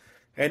water.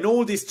 And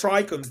all these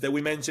trichomes that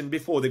we mentioned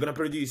before, they're going to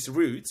produce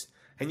roots.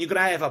 And you're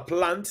going to have a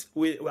plant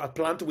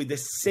with the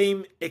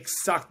same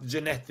exact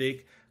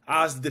genetic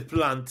as the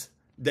plant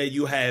that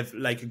you have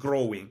like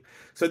growing.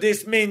 So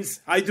this means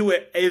I do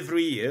it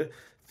every year,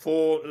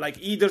 for like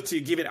either to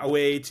give it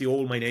away to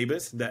all my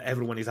neighbors that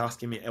everyone is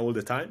asking me all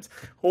the time,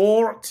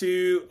 or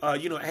to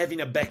you know, having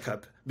a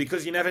backup,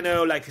 because you never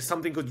know, like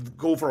something could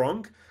go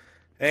wrong,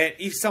 and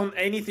if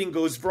anything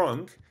goes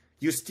wrong,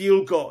 you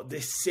still got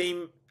the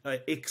same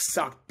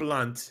exact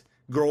plant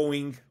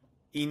growing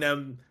in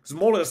a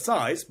smaller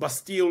size, but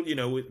still, you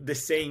know, the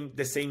same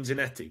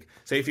genetic.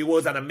 So if it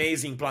was an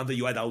amazing plant that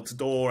you had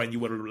outdoor and you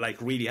were like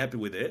really happy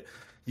with it,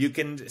 you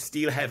can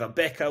still have a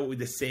backup with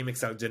the same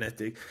exact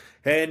genetic.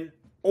 And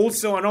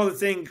also another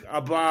thing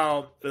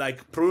about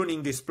like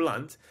pruning this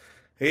plant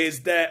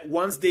is that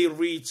once they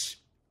reach,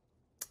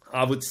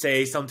 I would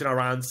say something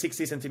around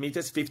 60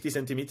 centimeters, 50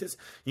 centimeters,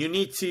 you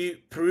need to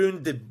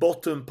prune the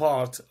bottom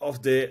part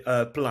of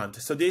the plant.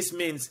 So this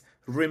means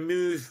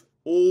remove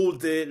all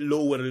the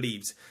lower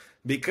leaves,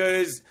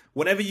 because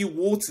whenever you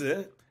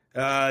water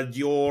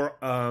your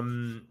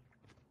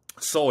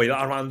soil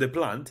around the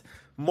plant,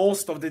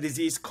 most of the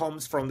disease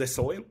comes from the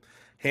soil.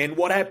 And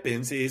what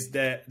happens is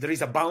that there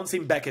is a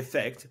bouncing back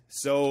effect.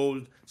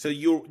 So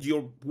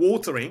you're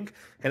watering,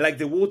 and like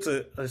the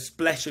water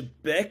splashes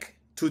back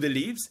to the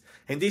leaves,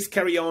 and this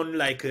carry on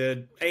like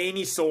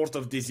any sort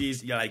of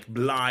disease, like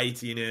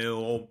blight, you know,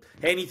 or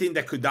anything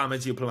that could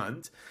damage your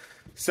plant.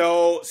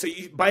 So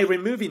by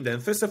removing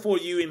them, first of all,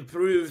 you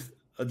improve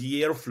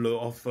the airflow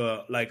of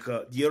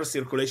the air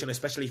circulation,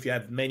 especially if you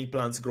have many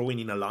plants growing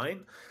in a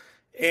line.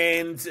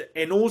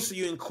 And also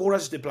you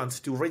encourage the plants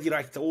to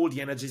redirect all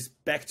the energies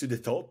back to the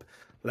top,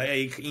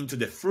 like into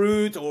the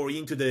fruit or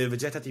into the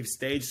vegetative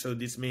stage. So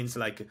this means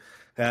like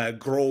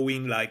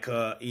growing like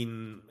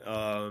in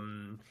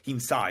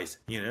size,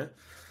 you know.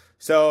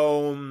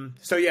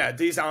 So yeah,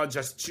 these are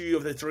just two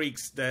of the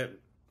tricks that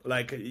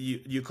like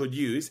you could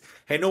use.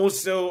 And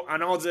also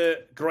another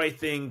great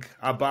thing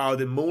about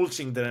the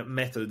mulching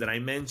method that I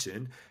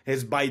mentioned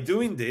is by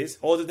doing this,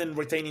 other than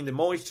retaining the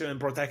moisture and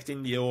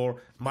protecting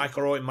your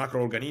micro and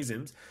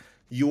macroorganisms,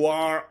 you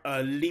are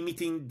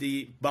limiting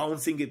the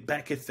bouncing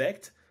back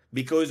effect,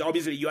 because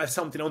obviously you have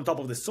something on top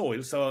of the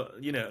soil. So,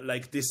 you know,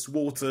 like this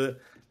water,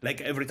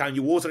 like every time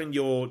you water in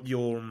your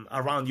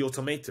around your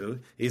tomato,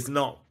 is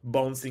not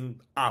bouncing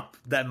up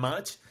that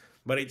much,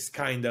 but it's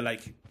kind of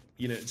like,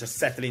 you know, just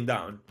settling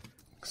down.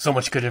 So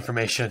much good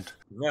information.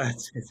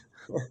 That's it.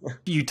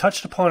 You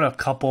touched upon a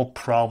couple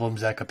problems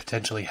that could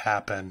potentially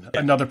happen. Yeah.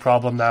 Another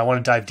problem that I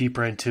want to dive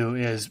deeper into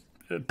is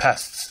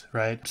pests,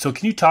 right? So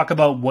can you talk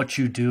about what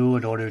you do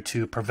in order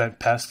to prevent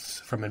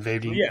pests from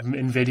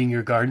invading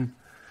your garden?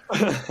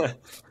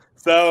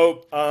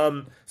 So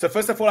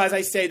first of all, as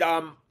I said,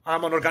 I'm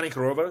an organic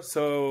grower,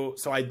 so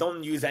I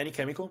don't use any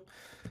chemical.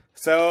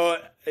 So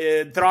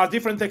there are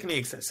different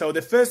techniques. So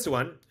the first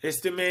one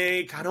is to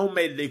make an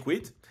homemade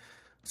liquid.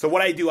 So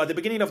what I do at the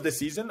beginning of the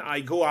season,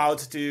 I go out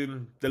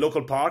to the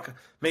local park,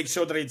 make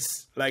sure that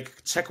it's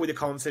like, check with the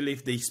council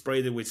if they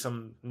sprayed it with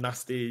some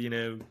nasty, you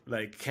know,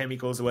 like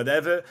chemicals or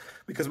whatever,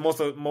 because most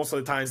of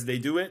the times they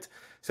do it.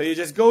 So you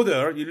just go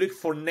there, you look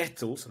for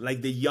nettles,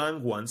 like the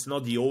young ones,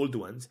 not the old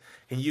ones,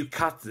 and you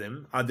cut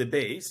them at the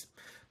base.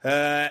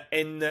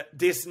 And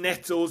these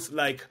nettles,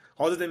 like,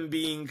 other than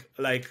being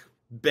like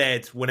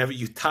bad whenever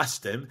you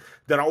touch them,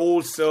 they're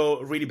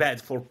also really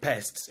bad for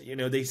pests. You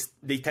know,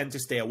 they tend to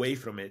stay away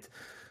from it.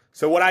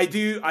 So what I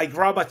do, I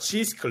grab a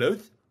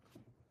cheesecloth,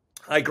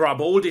 I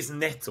grab all these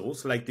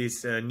nettles, like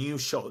these new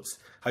shots,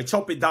 I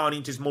chop it down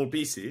into small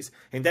pieces,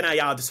 and then I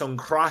add some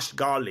crushed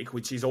garlic,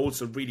 which is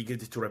also really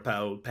good to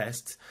repel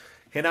pests.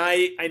 And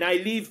I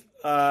leave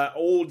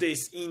all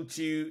this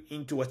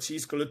into a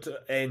cheesecloth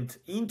and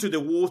into the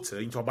water,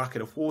 into a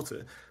bucket of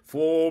water,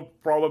 for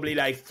probably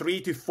like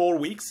 3 to 4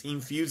 weeks,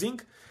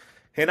 infusing.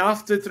 And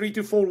after 3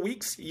 to 4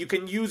 weeks, you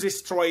can use it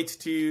straight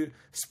to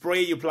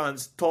spray your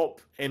plants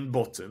top and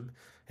bottom.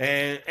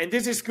 And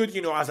this is good,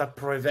 you know, as a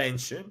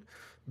prevention.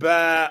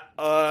 But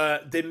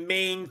the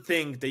main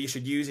thing that you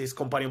should use is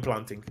companion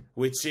planting,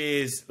 which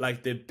is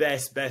like the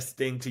best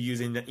thing to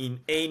use in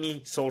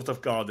any sort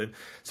of garden.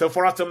 So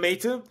for a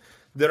tomato,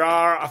 there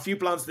are a few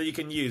plants that you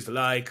can use,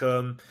 like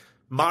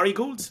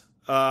marigolds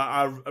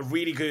are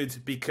really good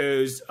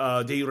because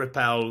they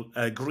repel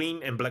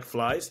green and black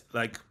flies,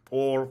 like,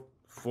 or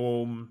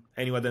for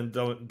anyone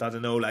that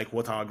doesn't know, like,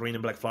 what are green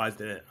and black flies,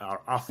 they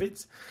are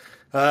aphids.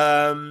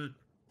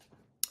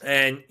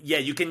 And yeah,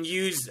 you can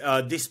use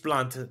this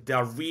plant. They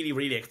are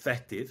really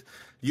effective.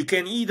 You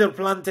can either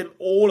plant them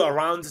all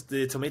around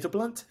the tomato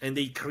plant and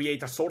they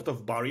create a sort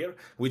of barrier,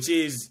 which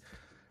is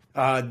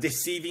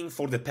deceiving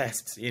for the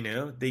pests. You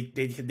know,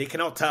 they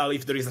cannot tell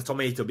if there is a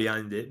tomato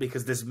behind it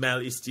because the smell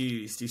is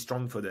too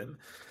strong for them.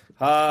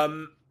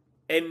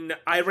 And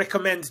I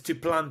recommend to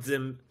plant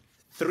them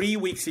 3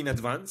 weeks in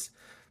advance,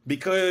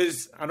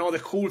 because another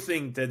cool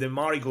thing that the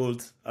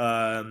marigold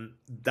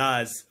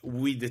does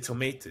with the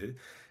tomato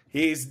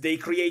is they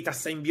create a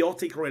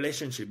symbiotic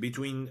relationship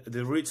between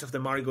the roots of the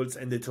marigolds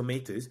and the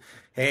tomatoes,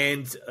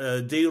 and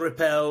they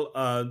repel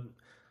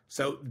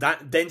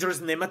dangerous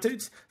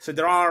nematodes. So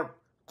there are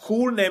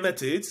cool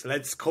nematodes,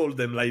 let's call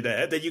them like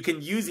that you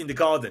can use in the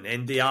garden,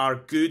 and they are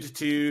good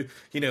to,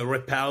 you know,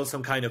 repel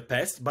some kind of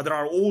pest. But there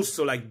are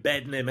also like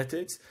bad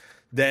nematodes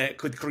that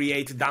could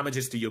create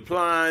damages to your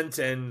plant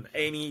and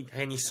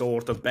any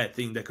sort of bad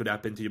thing that could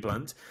happen to your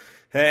plant.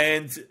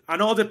 And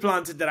another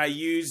plant that I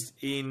used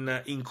in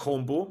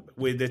combo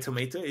with the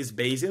tomato is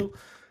basil,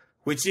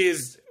 which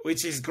is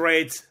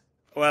great.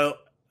 Well,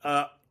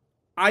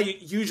 I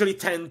usually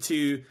tend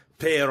to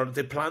pair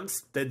the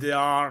plants that they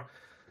are,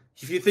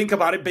 if you think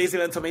about it, basil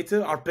and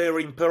tomato are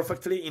pairing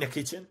perfectly in a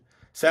kitchen.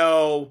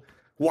 So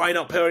why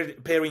not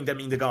pairing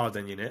them in the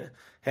garden, you know?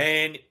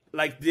 And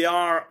like they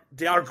are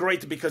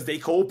great because they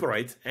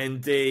cooperate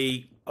and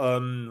they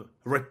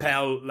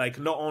repel like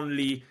not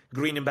only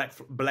green and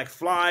black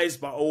flies,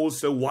 but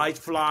also white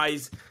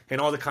flies and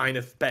other kind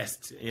of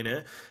pests, you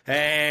know?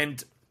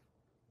 And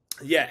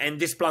yeah, and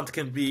this plant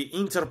can be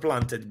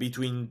interplanted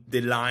between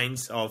the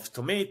lines of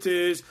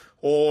tomatoes,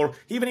 or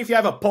even if you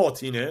have a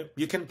pot, you know,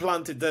 you can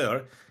plant it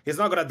there. It's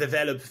not going to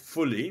develop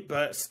fully,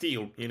 but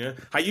still, you know.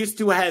 I used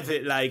to have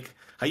it like,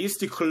 I used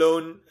to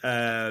clone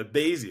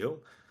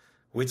basil,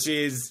 which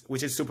is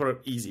super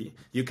easy.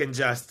 You can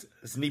just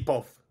snip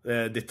off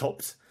the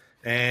tops,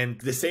 and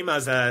the same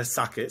as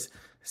suckers,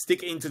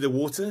 stick into the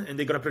water, and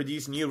they're going to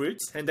produce new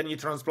roots, and then you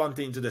transplant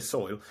it into the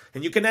soil.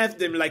 And you can have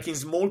them like in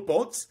small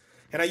pots,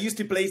 and I used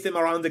to place them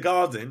around the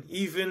garden,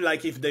 even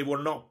like if they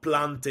were not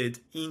planted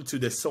into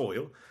the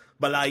soil,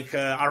 but like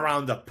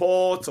around a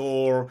pot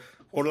or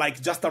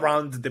like just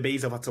around the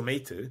base of a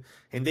tomato,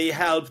 and they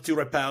help to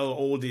repel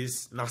all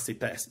these nasty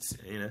pests,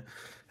 you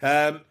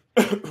know.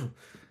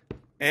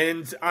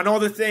 And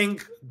another thing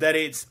that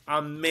it's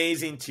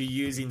amazing to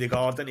use in the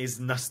garden is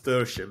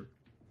nasturtium.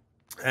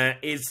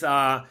 It's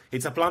a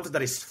plant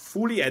that is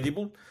fully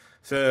edible.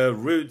 So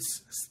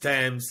roots,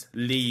 stems,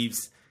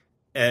 leaves,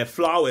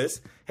 flowers,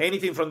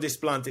 anything from this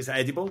plant is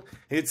edible.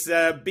 It's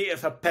a bit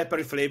of a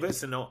peppery flavor,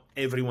 so not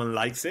everyone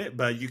likes it,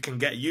 but you can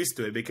get used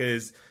to it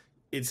because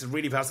it's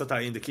really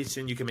versatile in the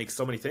kitchen. You can make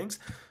so many things.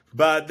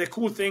 But the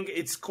cool thing,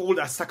 it's called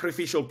a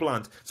sacrificial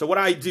plant. So what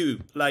I do,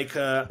 like,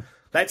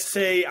 let's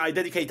say I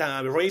dedicate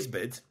a raised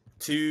bed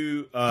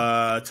to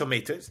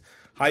tomatoes.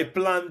 I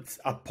plant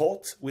a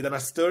pot with an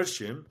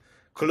nasturtium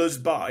close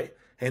by,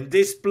 and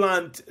this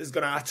plant is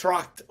going to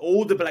attract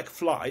all the black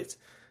flies,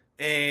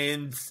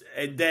 and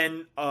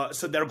then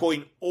so they're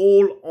going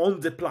all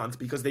on the plant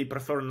because they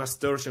prefer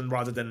nasturtium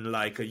rather than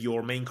like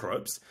your main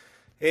crops.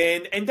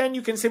 And then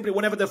you can simply,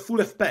 whenever they're full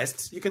of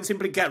pests, you can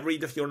simply get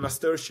rid of your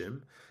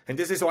nasturtium, and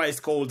this is why it's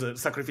called a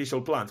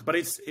sacrificial plant. But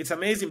it's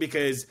amazing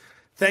because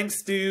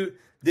thanks to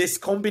this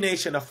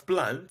combination of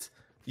plant,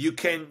 you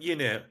can, you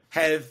know,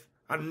 have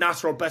a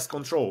natural pest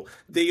control.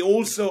 I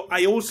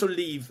also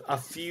leave a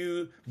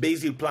few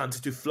basil plants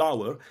to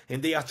flower,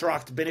 and they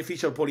attract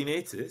beneficial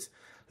pollinators,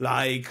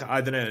 like,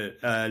 I don't know,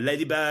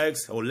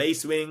 ladybugs or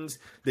lacewings,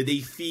 that they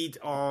feed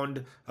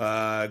on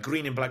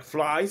green and black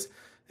flies.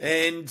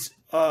 And,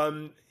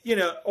 you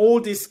know, all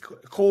this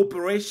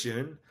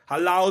cooperation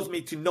allows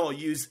me to not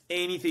use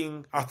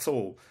anything at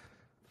all.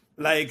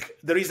 Like,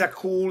 there is a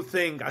cool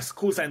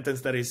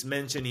sentence that is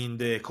mentioned in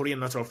the Korean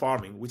natural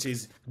farming, which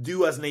is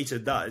do as nature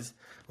does,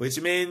 which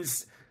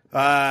means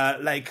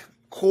like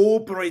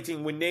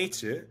cooperating with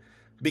nature,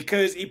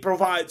 because it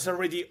provides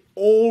already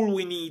all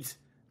we need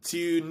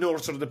to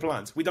nurture the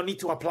plants. We don't need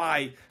to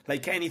apply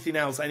like anything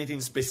else, anything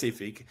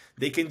specific.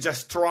 They can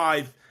just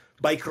thrive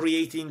by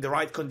creating the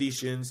right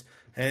conditions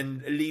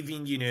and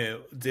leaving, you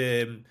know,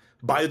 the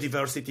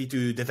biodiversity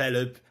to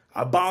develop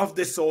above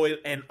the soil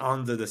and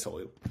under the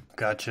soil.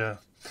 Gotcha.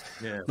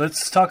 Yeah.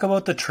 Let's talk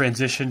about the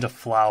transition to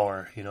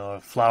flower, you know,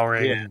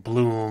 flowering,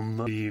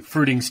 bloom, the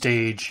fruiting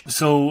stage.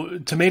 So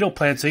tomato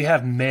plants, they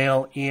have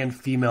male and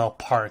female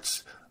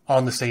parts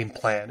on the same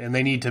plant, and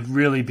they need to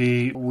really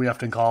be, we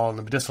often call on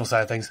the medicinal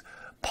side of things,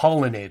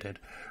 pollinated,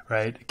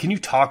 right? Can you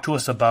talk to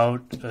us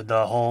about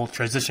the whole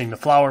transitioning to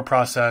flower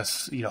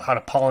process, you know, how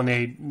to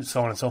pollinate, and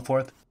so on and so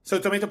forth? So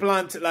tomato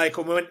plant, like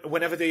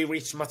whenever they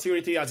reach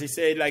maturity, as I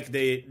said, like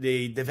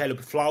they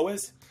develop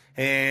flowers,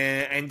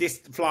 and these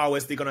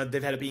flowers, they're going to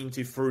develop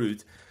into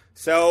fruit.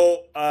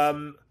 So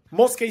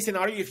most case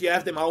scenario, if you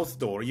have them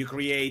outdoor, you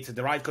create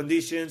the right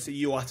conditions,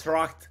 you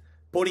attract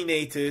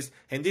pollinators,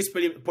 and these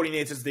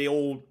pollinators,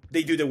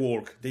 they do the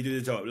work, they do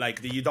the job. Like,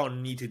 you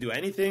don't need to do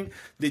anything.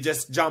 They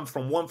just jump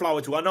from one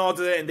flower to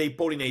another and they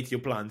pollinate your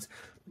plants.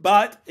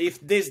 But if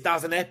this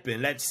doesn't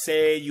happen, let's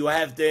say you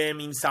have them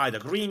inside a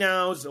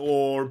greenhouse,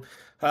 or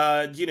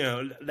you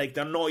know, like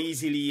they're not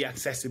easily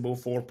accessible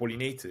for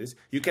pollinators,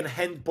 you can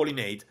hand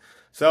pollinate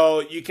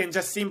So you can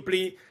just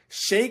simply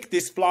shake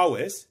these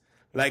flowers,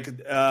 like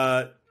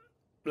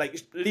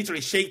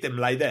literally shake them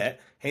like that,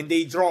 and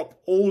they drop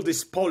all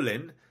this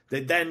pollen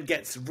that then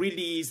gets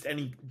released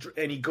and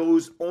it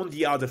goes on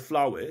the other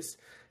flowers.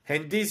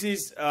 And this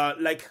is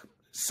like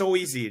so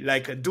easy,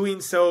 like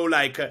doing so,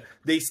 like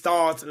they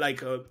start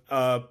like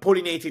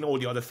pollinating all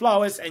the other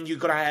flowers, and you're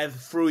gonna have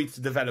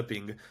fruit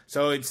developing.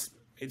 So it's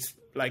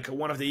like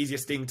one of the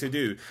easiest thing to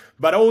do.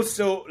 But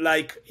also,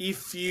 like,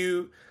 if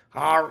you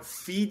are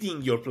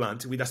feeding your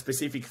plant with a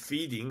specific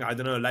feeding, I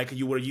don't know, like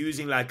you were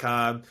using like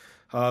a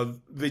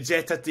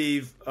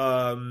vegetative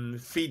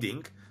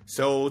feeding,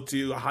 so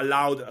to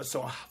allow,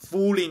 so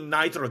full in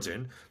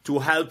nitrogen to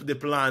help the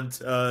plant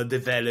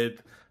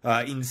develop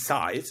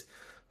inside,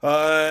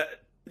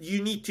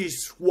 you need to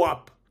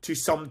swap to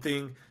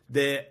something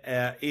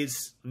that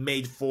is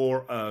made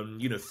for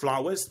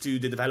flowers to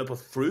develop a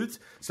fruit.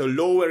 So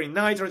lower in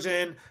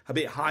nitrogen, a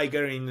bit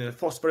higher in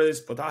phosphorus,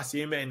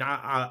 potassium, and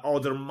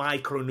other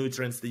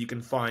micronutrients that you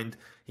can find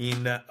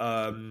in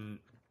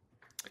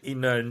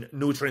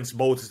nutrients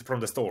boats from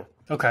the store.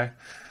 Okay.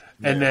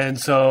 And then,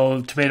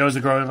 so tomatoes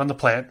are growing on the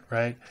plant,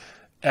 right?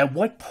 At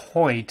what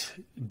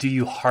point do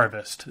you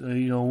harvest?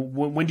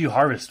 When do you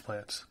harvest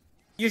plants?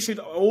 You should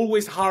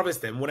always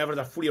harvest them whenever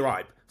they're fully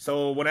ripe.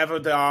 So whenever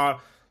they are,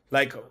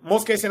 like,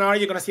 most case scenario,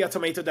 you're going to see a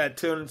tomato that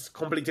turns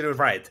completely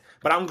red.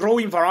 But I'm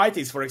growing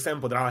varieties, for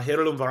example, there are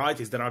heirloom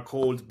varieties that are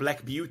called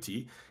Black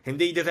Beauty, and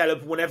they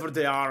develop whenever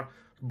they are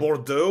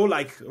Bordeaux,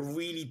 like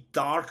really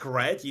dark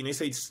red,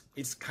 so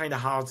it's kind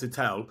of hard to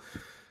tell.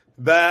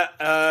 But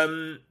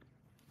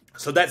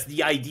so that's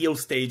the ideal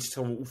stage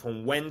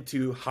from when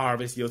to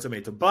harvest your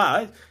tomato.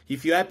 But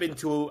if you happen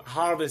to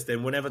harvest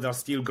them whenever they're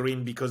still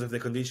green because of the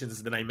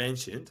conditions that I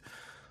mentioned,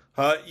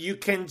 you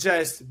can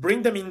just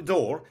bring them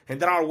indoor, and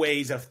there are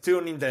ways of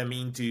turning them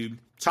into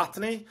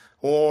chutney,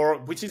 or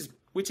which is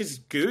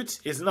good.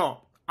 It's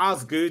not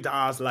as good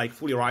as like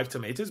fully ripe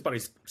tomatoes, but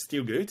it's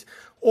still good.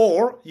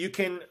 Or you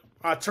can,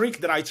 a trick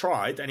that I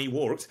tried and it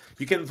works,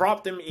 you can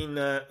wrap them in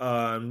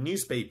a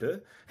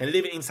newspaper and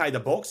leave it inside a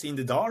box in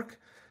the dark.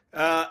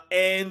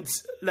 And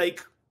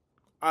like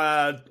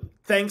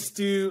thanks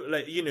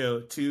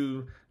to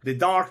to the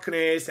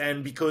darkness,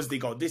 and because they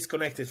got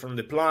disconnected from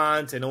the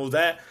plant and all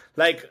that,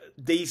 like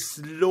they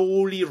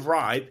slowly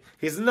ripe.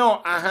 It's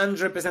not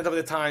 100% of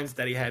the times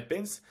that it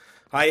happens.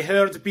 I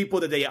heard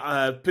people that they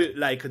put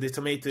like the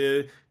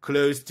tomato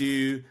close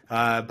to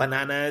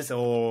bananas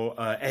or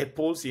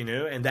apples,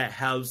 and that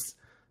helps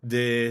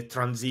the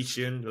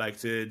transition, like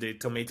the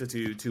tomato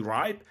to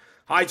ripe.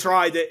 I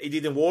tried it, it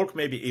didn't work.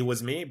 Maybe it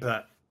was me,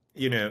 but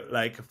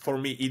like for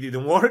me, it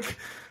didn't work.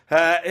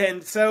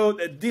 And so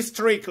this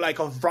trick, like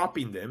of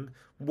wrapping them,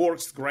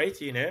 works great,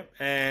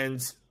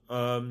 and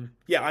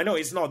yeah, I know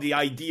it's not the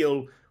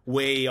ideal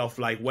way of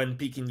like when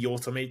picking your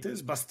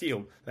tomatoes, but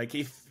still, like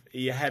if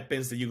it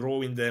happens that you're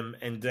growing them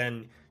and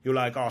then you're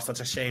like, oh,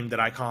 such a shame that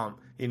I can't,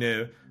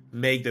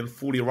 make them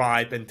fully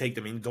ripe and take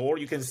them indoor,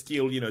 you can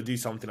still, do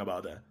something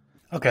about that.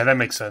 Okay, that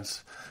makes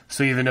sense.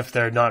 So even if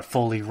they're not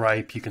fully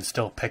ripe, you can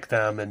still pick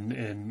them,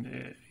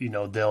 and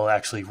they'll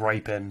actually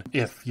ripen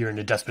if you're in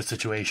a desperate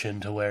situation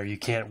to where you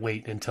can't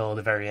wait until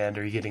the very end,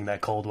 or you're getting that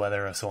cold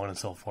weather, or so on and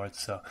so forth.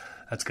 So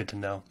that's good to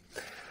know.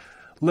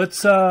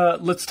 Let's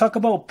talk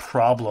about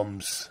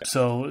problems.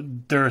 So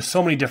there are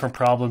so many different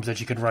problems that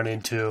you can run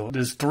into.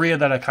 There's three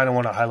that I kind of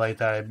want to highlight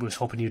that I was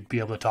hoping you'd be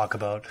able to talk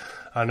about.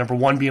 Number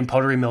one being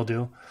powdery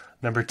mildew.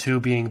 Number two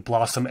being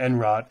blossom end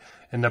rot.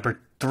 And number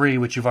three,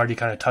 which you've already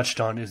kind of touched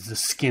on, is the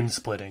skin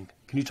splitting.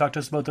 Can you talk to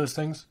us about those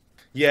things?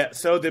 Yeah,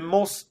 so the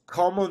most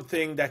common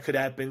thing that could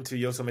happen to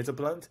your tomato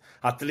plant,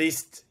 at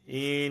least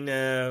in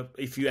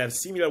if you have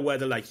similar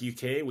weather like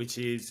UK, which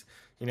is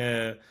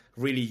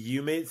really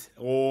humid,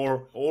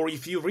 or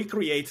if you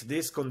recreate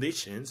these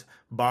conditions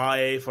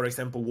by, for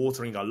example,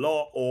 watering a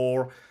lot,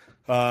 or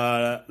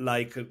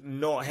like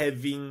not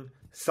having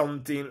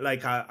something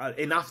like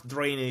enough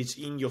drainage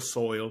in your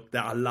soil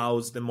that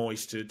allows the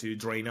moisture to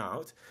drain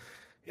out.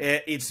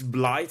 It's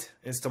blight,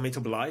 it's tomato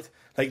blight.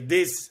 Like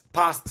this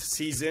past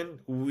season,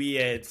 we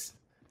had,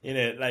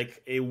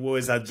 like it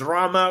was a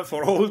drama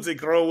for all the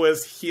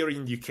growers here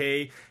in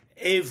UK.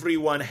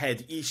 Everyone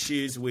had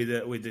issues with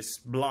this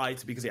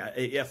blight because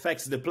it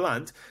affects the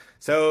plant.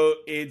 So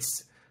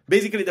it's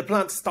basically the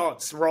plant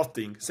starts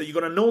rotting. So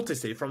you're gonna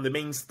notice it from the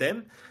main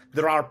stem.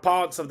 There are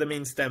parts of the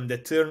main stem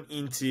that turn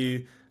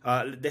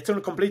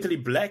completely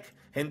black,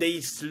 and they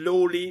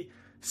slowly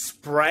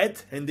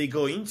spread, and they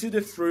go into the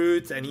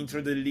fruit and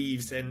into the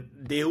leaves, and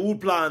the whole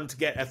plant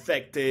get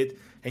affected,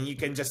 and you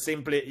can just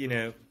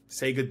simply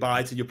say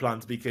goodbye to your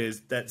plant because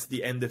that's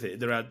the end of it.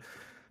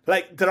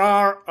 There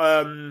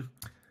are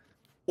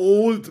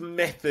old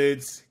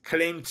methods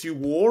claim to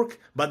work,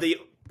 but they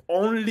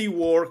only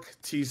work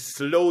to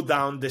slow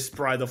down the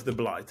spread of the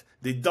blight.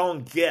 They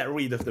don't get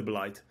rid of the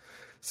blight.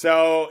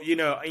 So,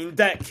 in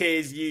that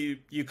case,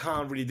 you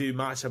can't really do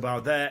much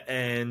about that,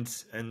 and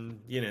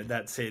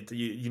that's it.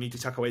 You need to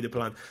chuck away the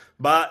plant.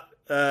 But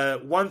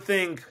one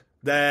thing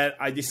that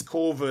I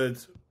discovered,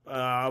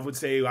 I would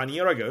say 1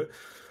 year ago,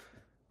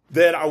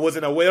 that I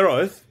wasn't aware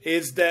of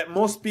is that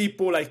most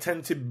people like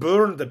tend to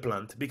burn the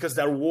plant because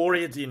they're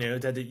worried, you know,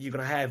 that you're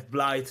gonna have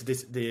blight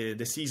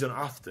the season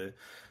after.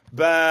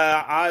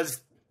 But as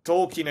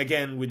talking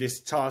again with this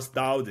Charles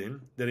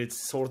Dowden, that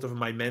it's sort of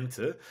my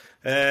mentor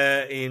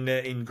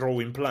in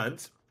growing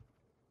plants,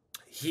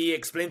 he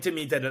explained to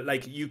me that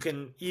like you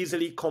can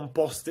easily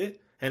compost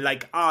it and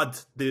like add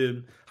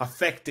the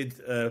affected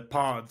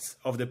parts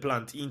of the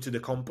plant into the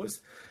compost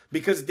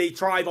because they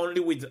thrive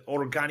only with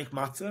organic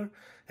matter.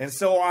 And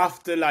so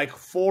after like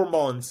 4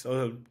 months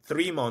or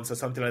 3 months or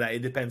something like that,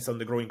 it depends on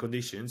the growing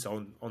conditions,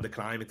 on the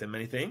climate and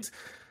many things,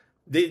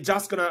 they're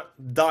just gonna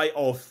die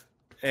off,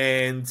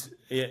 and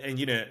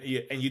you know,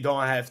 and you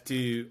don't have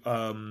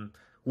to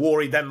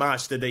worry that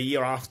much that the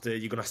year after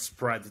you're gonna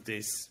spread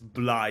this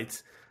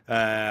blight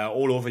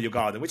all over your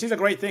garden, which is a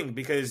great thing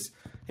because,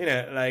 you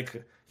know,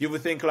 like you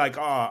would think like,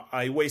 oh,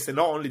 I wasted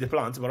not only the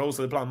plant but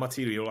also the plant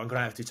material, I'm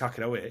gonna have to chuck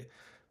it away.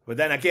 But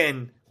then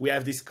again, we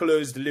have this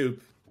closed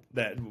loop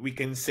that we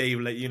can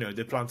save, like, you know,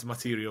 the plant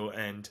material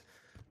and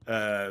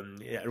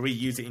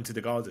reuse it into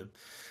the garden.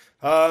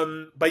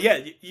 But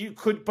yeah, you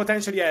could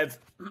potentially have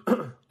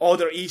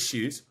other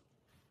issues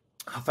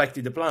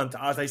affecting the plant.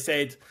 As I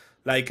said,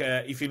 like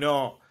if you're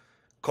not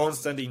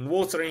constant in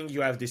watering, you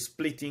have the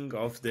splitting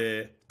of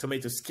the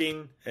tomato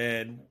skin,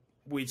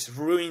 which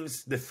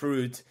ruins the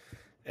fruit.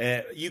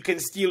 You can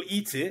still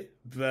eat it,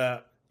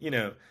 but, you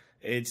know,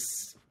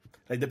 it's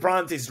like the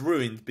plant is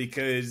ruined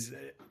because,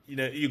 you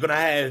know, you're gonna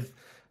have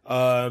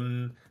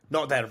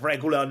not that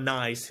regular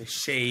nice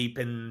shape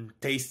and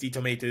tasty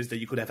tomatoes that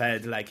you could have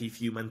had like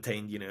if you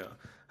maintained, you know,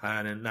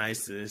 a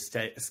nice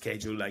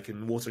schedule like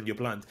in watering your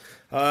plant.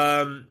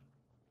 But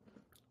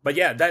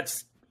yeah,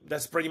 that's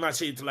pretty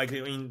much it, like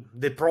in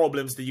the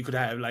problems that you could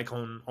have like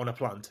on a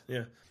plant.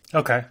 Yeah.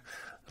 Okay.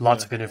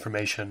 Lots of good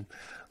information.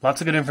 Lots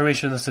of good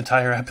information in this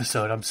entire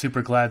episode. I'm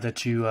super glad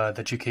that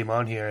you came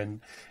on here and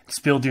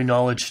spilled your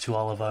knowledge to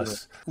all of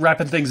us. Yeah.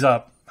 Wrapping things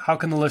up, how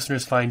can the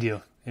listeners find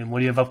you? And what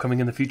do you have upcoming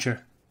in the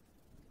future?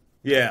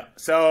 Yeah,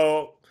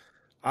 so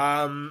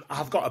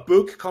I've got a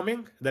book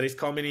coming that is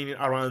coming in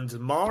around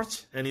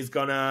March, and it's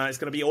gonna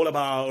be all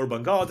about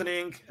urban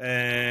gardening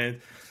and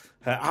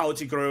how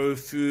to grow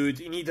food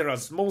in either a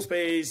small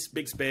space,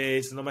 big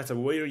space, no matter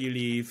where you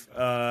live.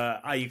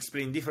 I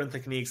explain different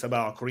techniques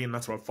about Korean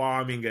natural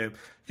farming.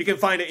 You can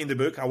find it in the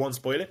book. I won't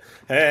spoil it.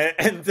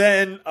 And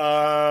then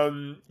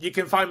you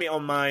can find me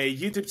on my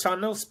YouTube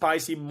channel,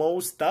 Spicy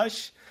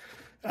Moustache.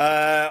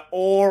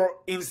 Or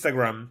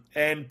Instagram.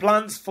 And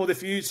plans for the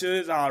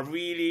future are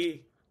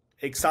really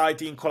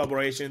exciting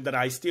collaboration that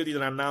I still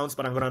didn't announce,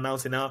 but I'm going to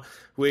announce it now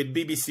with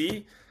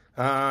BBC.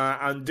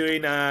 I'm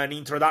doing an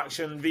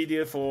introduction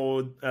video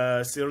for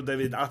Sir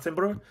David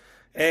Attenborough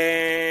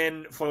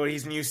and for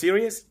his new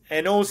series,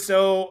 and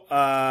also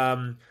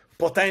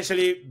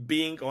potentially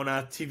being on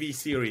a TV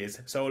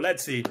series. So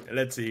let's see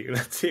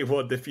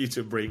what the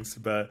future brings.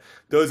 But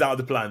those are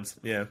the plans.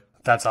 Yeah,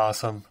 that's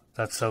awesome.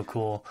 That's so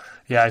cool.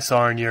 Yeah, I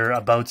saw in your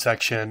About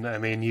section, I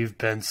mean, you've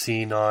been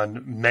seen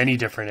on many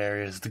different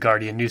areas. The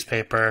Guardian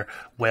newspaper,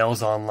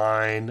 Wales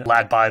Online,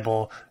 Lad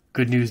Bible,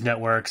 Good News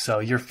Network. So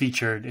you're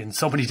featured in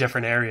so many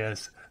different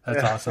areas.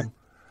 That's awesome.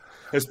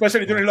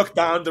 Especially during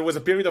lockdown, there was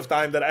a period of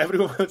time that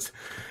everyone was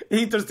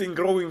interested in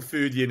growing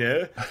food, you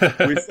know.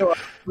 We saw a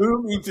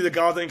boom into the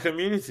gardening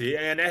community,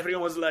 and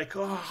everyone was like,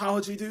 oh,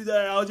 how'd you do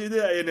that? How'd you do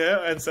that? You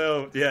know? And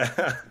so,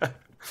 yeah.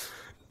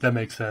 That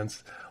makes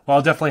sense. Well,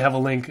 I'll definitely have a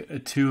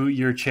link to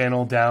your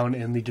channel down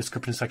in the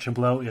description section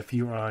below if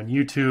you are on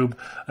YouTube.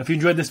 If you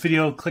enjoyed this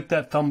video, click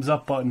that thumbs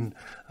up button.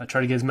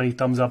 Try to get as many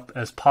thumbs up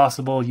as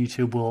possible.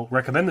 YouTube will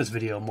recommend this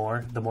video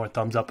more. The more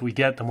thumbs up we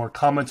get, the more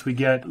comments we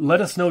get.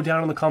 Let us know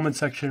down in the comment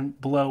section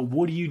below,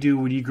 what do you do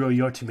when you grow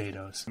your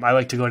tomatoes? I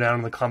like to go down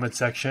in the comment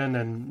section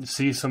and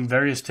see some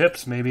various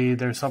tips. Maybe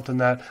there's something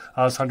that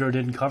Alessandro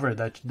didn't cover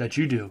that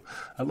you do.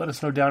 Let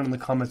us know down in the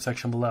comment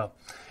section below.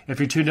 If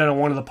you're tuned in on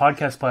one of the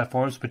podcast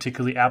platforms,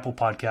 particularly Apple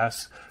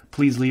Podcasts,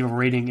 please leave a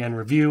rating and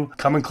review.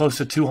 Coming close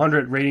to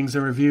 200 ratings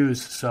and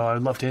reviews, so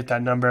I'd love to hit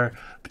that number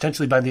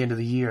potentially by the end of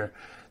the year.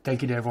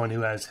 Thank you to everyone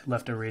who has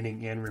left a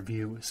rating and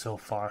review so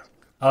far.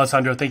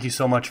 Alessandro, thank you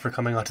so much for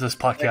coming onto this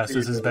podcast.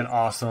 This has been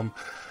awesome.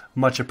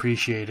 Much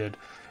appreciated.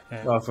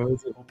 And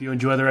hope you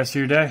enjoy the rest of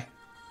your day.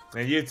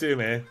 And you too,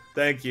 man.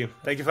 Thank you.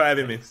 Thank you for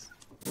having me.